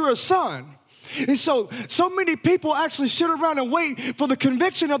because you're a son. And so many people actually sit around and wait for the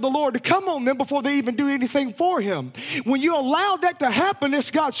conviction of the Lord to come on them before they even do anything for him. When you allow that to happen,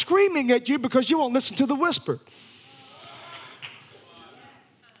 it's God screaming at you because you won't listen to the whisper.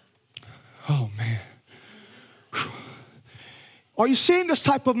 Oh, man. Are you seeing this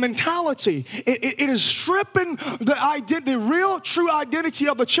type of mentality? It is stripping the real, true identity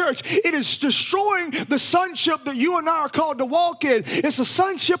of the church. It is destroying the sonship that you and I are called to walk in. It's a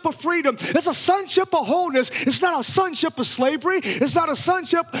sonship of freedom. It's a sonship of wholeness. It's not a sonship of slavery. It's not a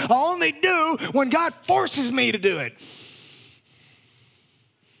sonship I only do when God forces me to do it.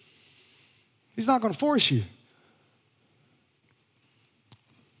 He's not going to force you.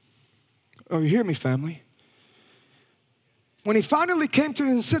 Oh, you hear me, family? When he finally came to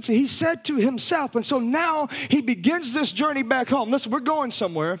his senses, he said to himself, and so now he begins this journey back home. Listen, we're going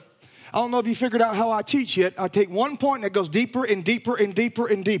somewhere. I don't know if you figured out how I teach yet. I take one point that goes deeper and deeper and deeper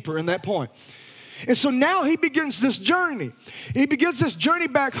and deeper in that point. And so now he begins this journey. He begins this journey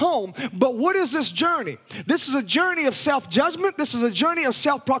back home. But what is this journey? This is a journey of self-judgment. This is a journey of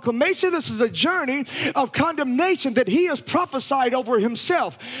self-proclamation. This is a journey of condemnation that he has prophesied over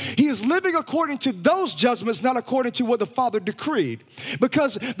himself. He is living according to those judgments, not according to what the Father decreed.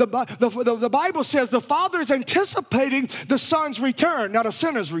 Because the Bible says the Father is anticipating the Son's return, not a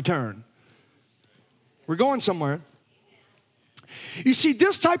sinner's return. We're going somewhere. You see,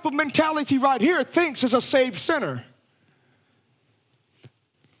 this type of mentality right here thinks as a saved sinner.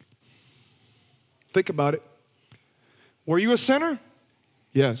 Think about it. Were you a sinner?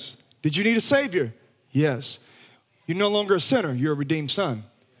 Yes. Did you need a Savior? Yes. You're no longer a sinner. You're a redeemed son.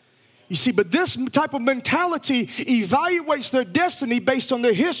 You see, but this type of mentality evaluates their destiny based on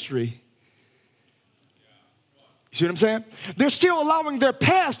their history. You see what I'm saying? They're still allowing their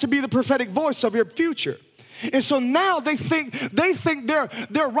past to be the prophetic voice of your future. And so now they think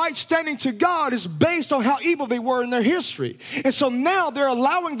their right standing to God is based on how evil they were in their history. And so now they're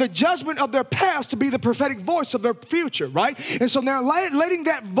allowing the judgment of their past to be the prophetic voice of their future, right? And so they're letting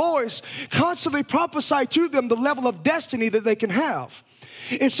that voice constantly prophesy to them the level of destiny that they can have.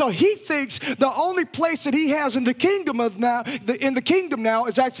 And so he thinks the only place that he has in the kingdom now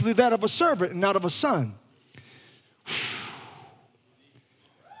is actually that of a servant and not of a son.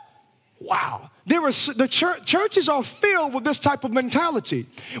 Wow. Churches are filled with this type of mentality.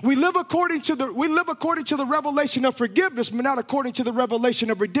 We live according to the revelation of forgiveness, but not according to the revelation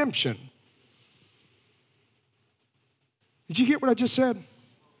of redemption. Did you get what I just said?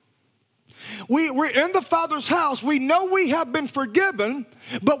 We're in the Father's house. We know we have been forgiven,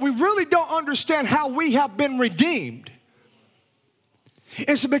 but we really don't understand how we have been redeemed.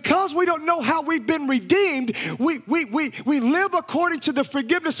 It's because we don't know how we've been redeemed, we live according to the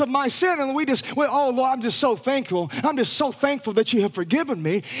forgiveness of my sin, and oh Lord, I'm just so thankful. I'm just so thankful that you have forgiven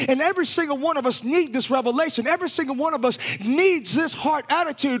me. And every single one of us needs this revelation. Every single one of us needs this heart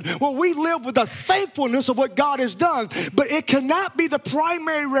attitude where we live with the thankfulness of what God has done. But it cannot be the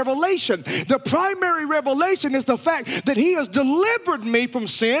primary revelation. The primary revelation is the fact that He has delivered me from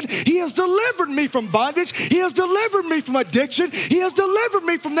sin. He has delivered me from bondage. He has delivered me from addiction. He has delivered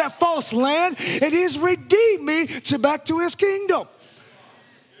me from that false land, and He has redeemed me back to His kingdom.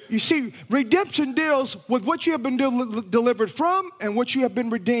 You see, redemption deals with what you have been delivered from and what you have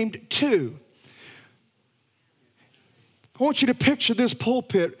been redeemed to. I want you to picture this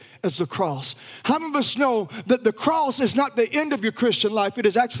pulpit as the cross. How many of us know that the cross is not the end of your Christian life? It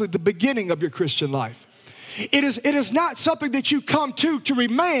is actually the beginning of your Christian life. It is not something that you come to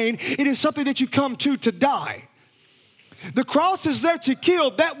remain. It is something that you come to die. The cross is there to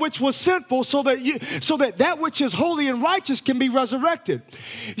kill that which was sinful so that which is holy and righteous can be resurrected.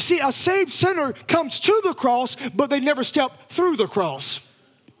 You see, a saved sinner comes to the cross, but they never step through the cross.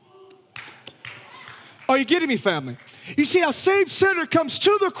 Are you getting me, family? You see, a saved sinner comes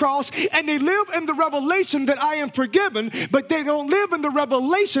to the cross and they live in the revelation that I am forgiven, but they don't live in the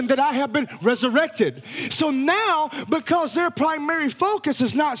revelation that I have been resurrected. So now, because their primary focus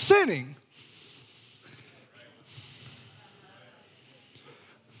is not sinning,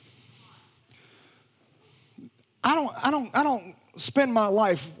 I don't spend my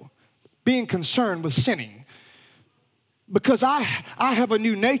life being concerned with sinning because I have a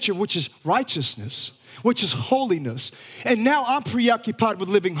new nature, which is righteousness, which is holiness. And now I'm preoccupied with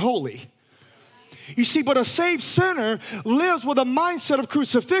living holy. You see, but a saved sinner lives with a mindset of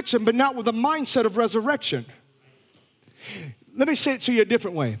crucifixion, but not with a mindset of resurrection. Let me say it to you a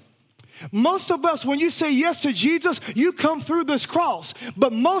different way. Most of us, when you say yes to Jesus, you come through this cross.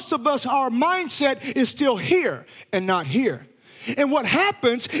 But most of us, our mindset is still here and not here. And what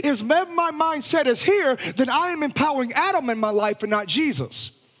happens is when my mindset is here, then I am empowering Adam in my life and not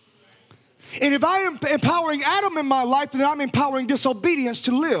Jesus. And if I am empowering Adam in my life, then I'm empowering disobedience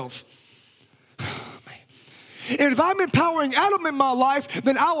to live. And if I'm empowering Adam in my life,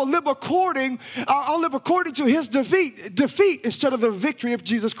 then I'll live according to his defeat instead of the victory of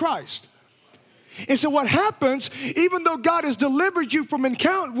Jesus Christ. And so what happens, even though God has delivered you from an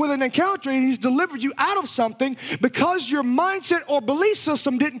encounter, and he's delivered you out of something, because your mindset or belief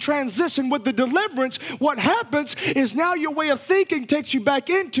system didn't transition with the deliverance, what happens is now your way of thinking takes you back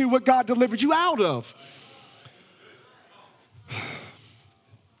into what God delivered you out of.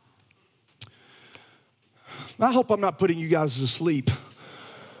 I hope I'm not putting you guys to sleep.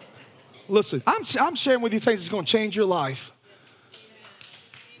 Listen, I'm sharing with you things that's going to change your life.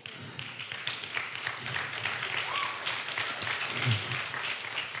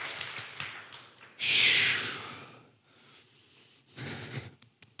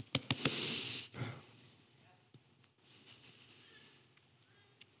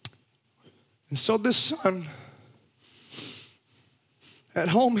 And so this son, at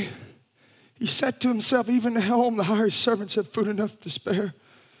home, he said to himself, even at home, the hired servants have food enough to spare.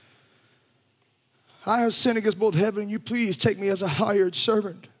 I have sinned against both heaven and you. Please take me as a hired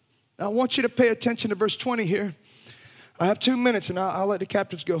servant. Now, I want you to pay attention to verse 20 here. I have 2 minutes, and I'll let the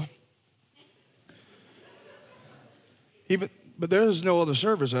captives go. But there's no other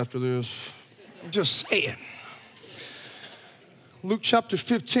service after this. I'm just saying. Luke chapter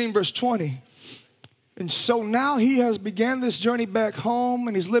 15, verse 20. And so now he has began this journey back home,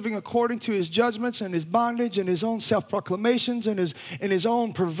 and he's living according to his judgments and his bondage and his own self-proclamations and his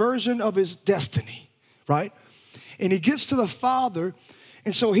own perversion of his destiny, right? And he gets to the father,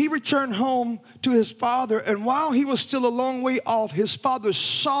 and so he returned home to his father, and while he was still a long way off, his father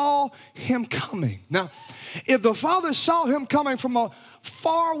saw him coming. Now, if the father saw him coming from a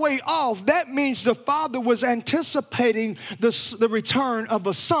far way off, that means the father was anticipating the return of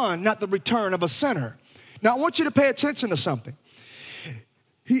a son, not the return of a sinner. Now, I want you to pay attention to something.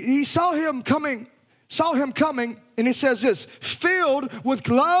 He saw him coming, and he says this, filled with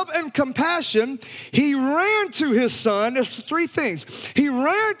love and compassion, he ran to his son. There's 3 things. He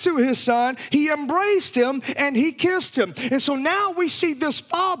ran to his son, he embraced him, and he kissed him. And so now we see this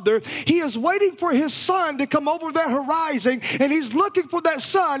father, he is waiting for his son to come over that horizon, and he's looking for that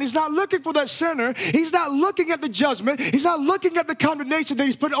son. He's not looking for that sinner. He's not looking at the judgment. He's not looking at the condemnation that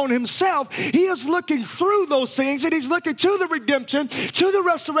he's put on himself. He is looking through those things, and he's looking to the redemption, to the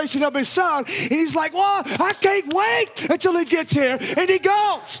restoration of his son, and he's like, well, I can't wait until he gets here, and he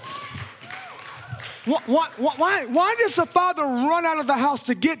goes. Why does the father run out of the house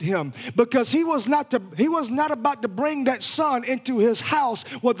to get him? Because he was not about to bring that son into his house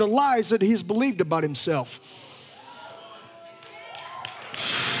with the lies that he's believed about himself.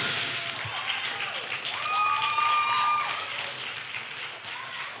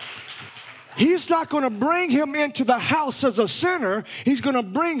 He's not going to bring him into the house as a sinner. He's going to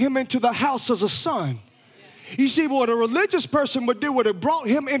bring him into the house as a son. You see, what a religious person would do would have brought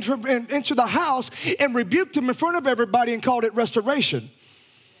him into the house and rebuked him in front of everybody and called it restoration.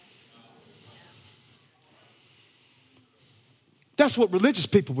 That's what religious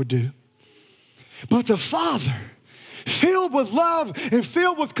people would do. But the father, filled with love and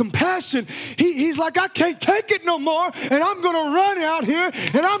filled with compassion, he's like, I can't take it no more, and I'm going to run out here,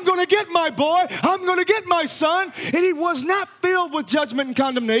 and I'm going to get my boy, I'm going to get my son. And he was not filled with judgment and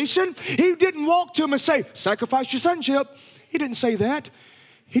condemnation. He didn't walk to him and say, sacrifice your sonship. He didn't say that.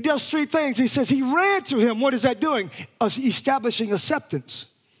 He does 3 things. He says he ran to him. What is that doing? Establishing acceptance.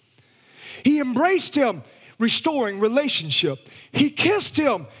 He embraced him, restoring relationship. He kissed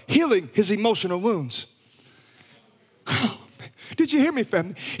him, healing his emotional wounds. Oh, did you hear me,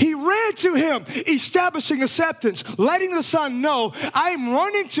 family? He ran to him, establishing acceptance, letting the son know, I'm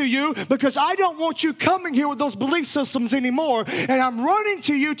running to you because I don't want you coming here with those belief systems anymore. And I'm running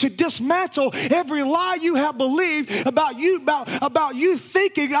to you to dismantle every lie you have believed about you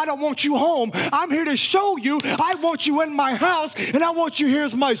thinking I don't want you home. I'm here to show you I want you in my house, and I want you here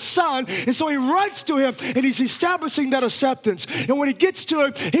as my son. And so he runs to him, and he's establishing that acceptance. And when he gets to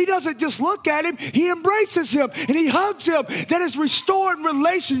him, he doesn't just look at him, he embraces him, and he hugs him. That is restored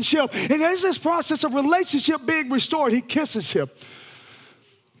relationship. And as this process of relationship being restored, he kisses him.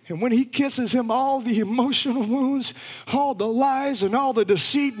 And when he kisses him, all the emotional wounds, all the lies and all the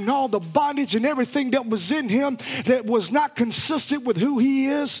deceit and all the bondage and everything that was in him that was not consistent with who he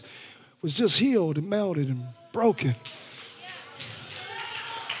is was just healed and melted and broken.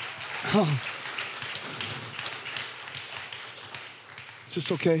 Oh. Is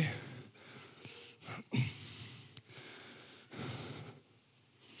this okay?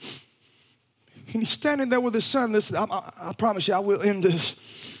 And he's standing there with his son. Listen, I promise you I will end this.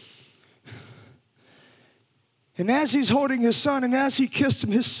 And as he's holding his son and as he kissed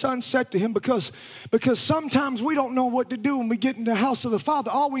him, his son said to him, because sometimes we don't know what to do when we get in the house of the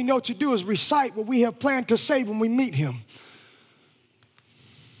Father. All we know to do is recite what we have planned to say when we meet him.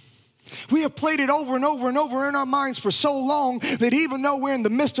 We have played it over and over and over in our minds for so long that even though we're in the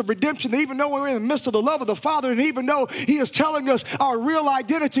midst of redemption, even though we're in the midst of the love of the Father, and even though he is telling us our real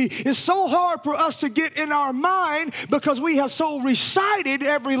identity, it's so hard for us to get in our mind because we have so recited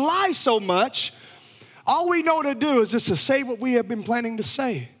every lie so much. All we know to do is just to say what we have been planning to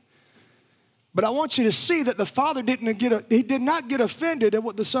say. But I want you to see that the Father did not get offended at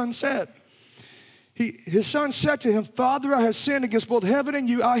what the Son said. His son said to him, Father, I have sinned against both heaven and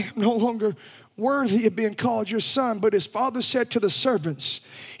you. I am no longer worthy of being called your son. But his father said to the servants,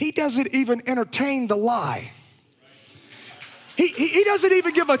 he doesn't even entertain the lie. He doesn't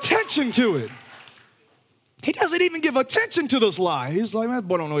even give attention to it. He doesn't even give attention to this lie. He's like, that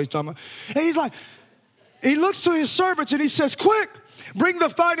boy don't know what he's talking about. And he's like, he looks to his servants and he says, quick, bring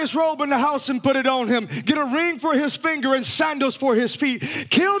the finest robe in the house and put it on him. Get a ring for his finger and sandals for his feet.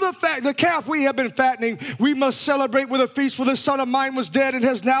 Kill the calf we have been fattening. We must celebrate with a feast, for this son of mine was dead and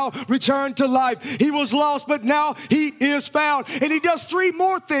has now returned to life. He was lost, but now he is found. And he does three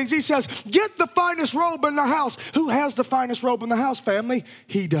more things. He says, get the finest robe in the house. Who has the finest robe in the house, family?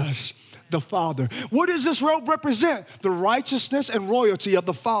 He does. The Father. What does this robe represent? The righteousness and royalty of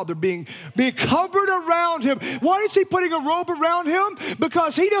the Father being covered around him. Why is he putting a robe around him?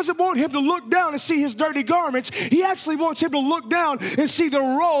 Because he doesn't want him to look down and see his dirty garments. He actually wants him to look down and see the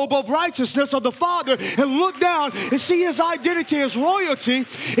robe of righteousness of the Father and look down and see his identity as royalty.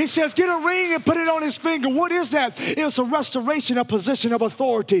 He says, get a ring and put it on his finger. What is that? It's a restoration of position of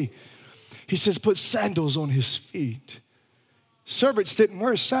authority. He says, put sandals on his feet. Servants didn't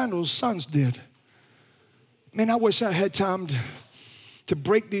wear sandals, sons did. Man, I wish I had time to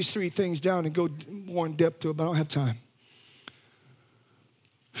break these three things down and go more in depth to it, but I don't have time.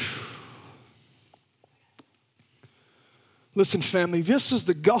 Listen, family, this is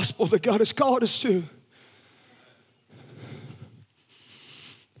the gospel that God has called us to.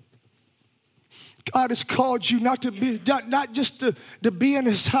 God has called you not just to be in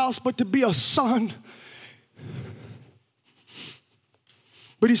his house, but to be a son.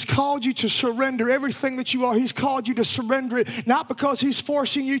 But he's called you to surrender everything that you are. He's called you to surrender it, not because he's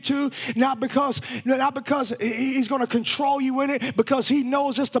forcing you to, not because he's going to control you in it, because he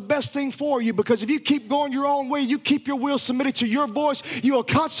knows it's the best thing for you. Because if you keep going your own way, you keep your will submitted to your voice, you will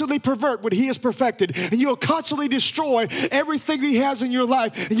constantly pervert what he has perfected. And you will constantly destroy everything he has in your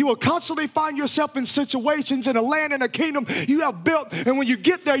life. And you will constantly find yourself in situations in a land and a kingdom you have built. And when you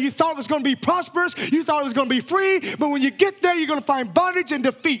get there, you thought it was going to be prosperous. You thought it was going to be free. But when you get there, you're going to find bondage and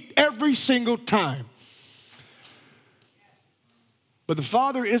defeat every single time. But the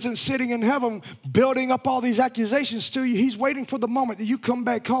Father isn't sitting in heaven building up all these accusations to you. He's waiting for the moment that you come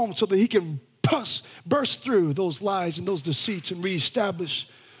back home so that he can burst through those lies and those deceits and reestablish.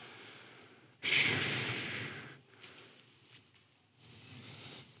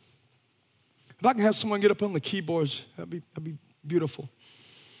 If I can have someone get up on the keyboards, that'd be beautiful.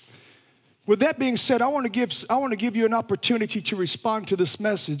 With that being said, I want to give you an opportunity to respond to this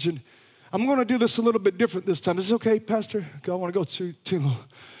message, and I'm going to do this a little bit different this time. Is this okay, Pastor? I don't want to go too long.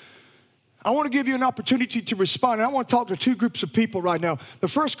 I want to give you an opportunity to respond, and I want to talk to two groups of people right now. The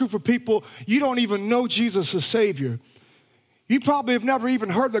first group of people, you don't even know Jesus as Savior. You probably have never even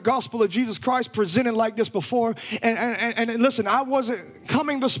heard the gospel of Jesus Christ presented like this before. And listen, I wasn't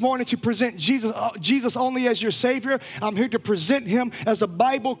coming this morning to present Jesus only as your Savior. I'm here to present him, as the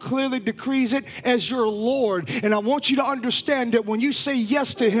Bible clearly decrees it, as your Lord. And I want you to understand that when you say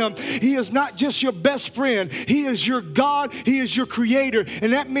yes to him, he is not just your best friend. He is your God. He is your creator.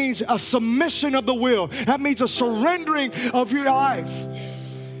 And that means a submission of the will. That means a surrendering of your life.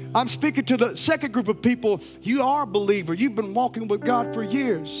 I'm speaking to the second group of people. You are a believer. You've been walking with God for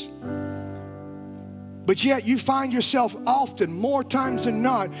years. But yet you find yourself often, more times than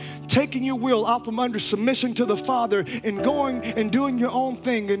not, taking your will out from under submission to the Father and going and doing your own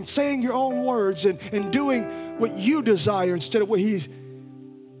thing and saying your own words and doing what you desire instead of what he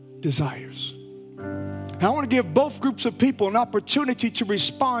desires. And I want to give both groups of people an opportunity to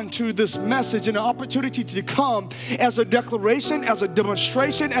respond to this message and an opportunity to come as a declaration, as a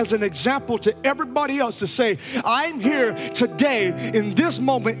demonstration, as an example to everybody else to say, I'm here today, in this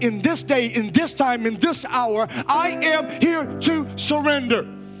moment, in this day, in this time, in this hour. I am here to surrender.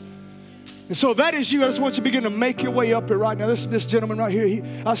 And so that is you. I just want you to begin to make your way up here right now. This gentleman right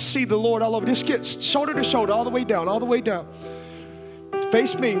here, I see the Lord all over. Just get shoulder to shoulder, all the way down, all the way down.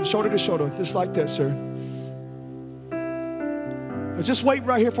 Face me, shoulder to shoulder, just like that, sir. Just wait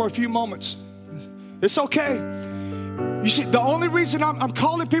right here for a few moments. It's okay. You see, the only reason I'm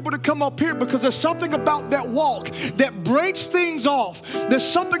calling people to come up here because there's something about that walk that breaks things off. There's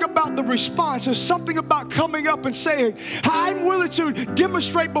something about the response. There's something about coming up and saying, I'm willing to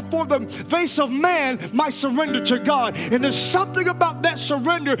demonstrate before the face of man my surrender to God. And there's something about that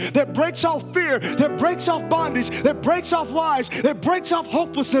surrender that breaks off fear, that breaks off bondage, that breaks off lies, that breaks off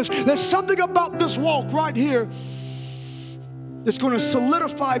hopelessness. There's something about this walk right here it's going to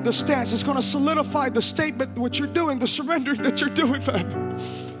solidify the stance. It's going to solidify the statement, what you're doing, the surrender that you're doing, man.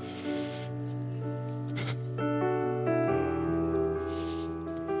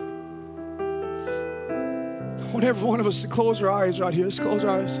 I want every one of us to close our eyes right here. Let's close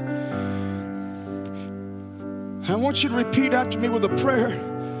our eyes. I want you to repeat after me with a prayer.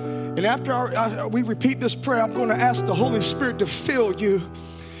 And after we repeat this prayer, I'm going to ask the Holy Spirit to fill you.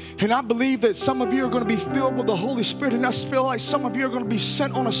 And I believe that some of you are going to be filled with the Holy Spirit, and I feel like some of you are going to be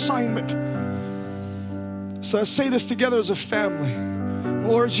sent on assignment. So let's say this together as a family.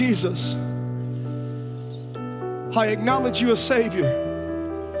 Lord Jesus, I acknowledge you as Savior.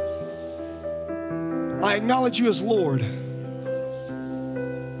 I acknowledge you as Lord.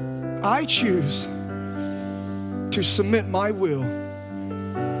 I choose to submit my will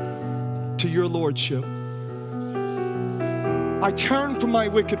to your Lordship. I turn from my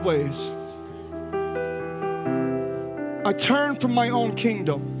wicked ways. I turn from my own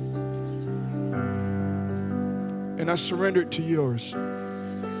kingdom. And I surrender it to yours.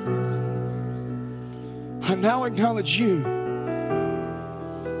 I now acknowledge you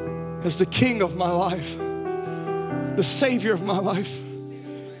as the King of my life, the Savior of my life,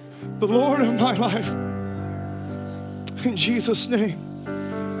 the Lord of my life. In Jesus' name.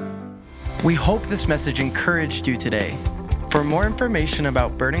 We hope this message encouraged you today. For more information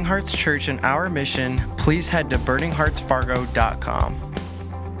about Burning Hearts Church and our mission, please head to burningheartsfargo.com.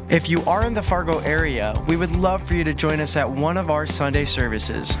 If you are in the Fargo area, we would love for you to join us at one of our Sunday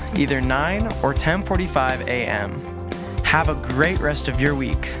services, either 9 or 10:45 a.m. Have a great rest of your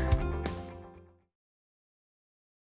week.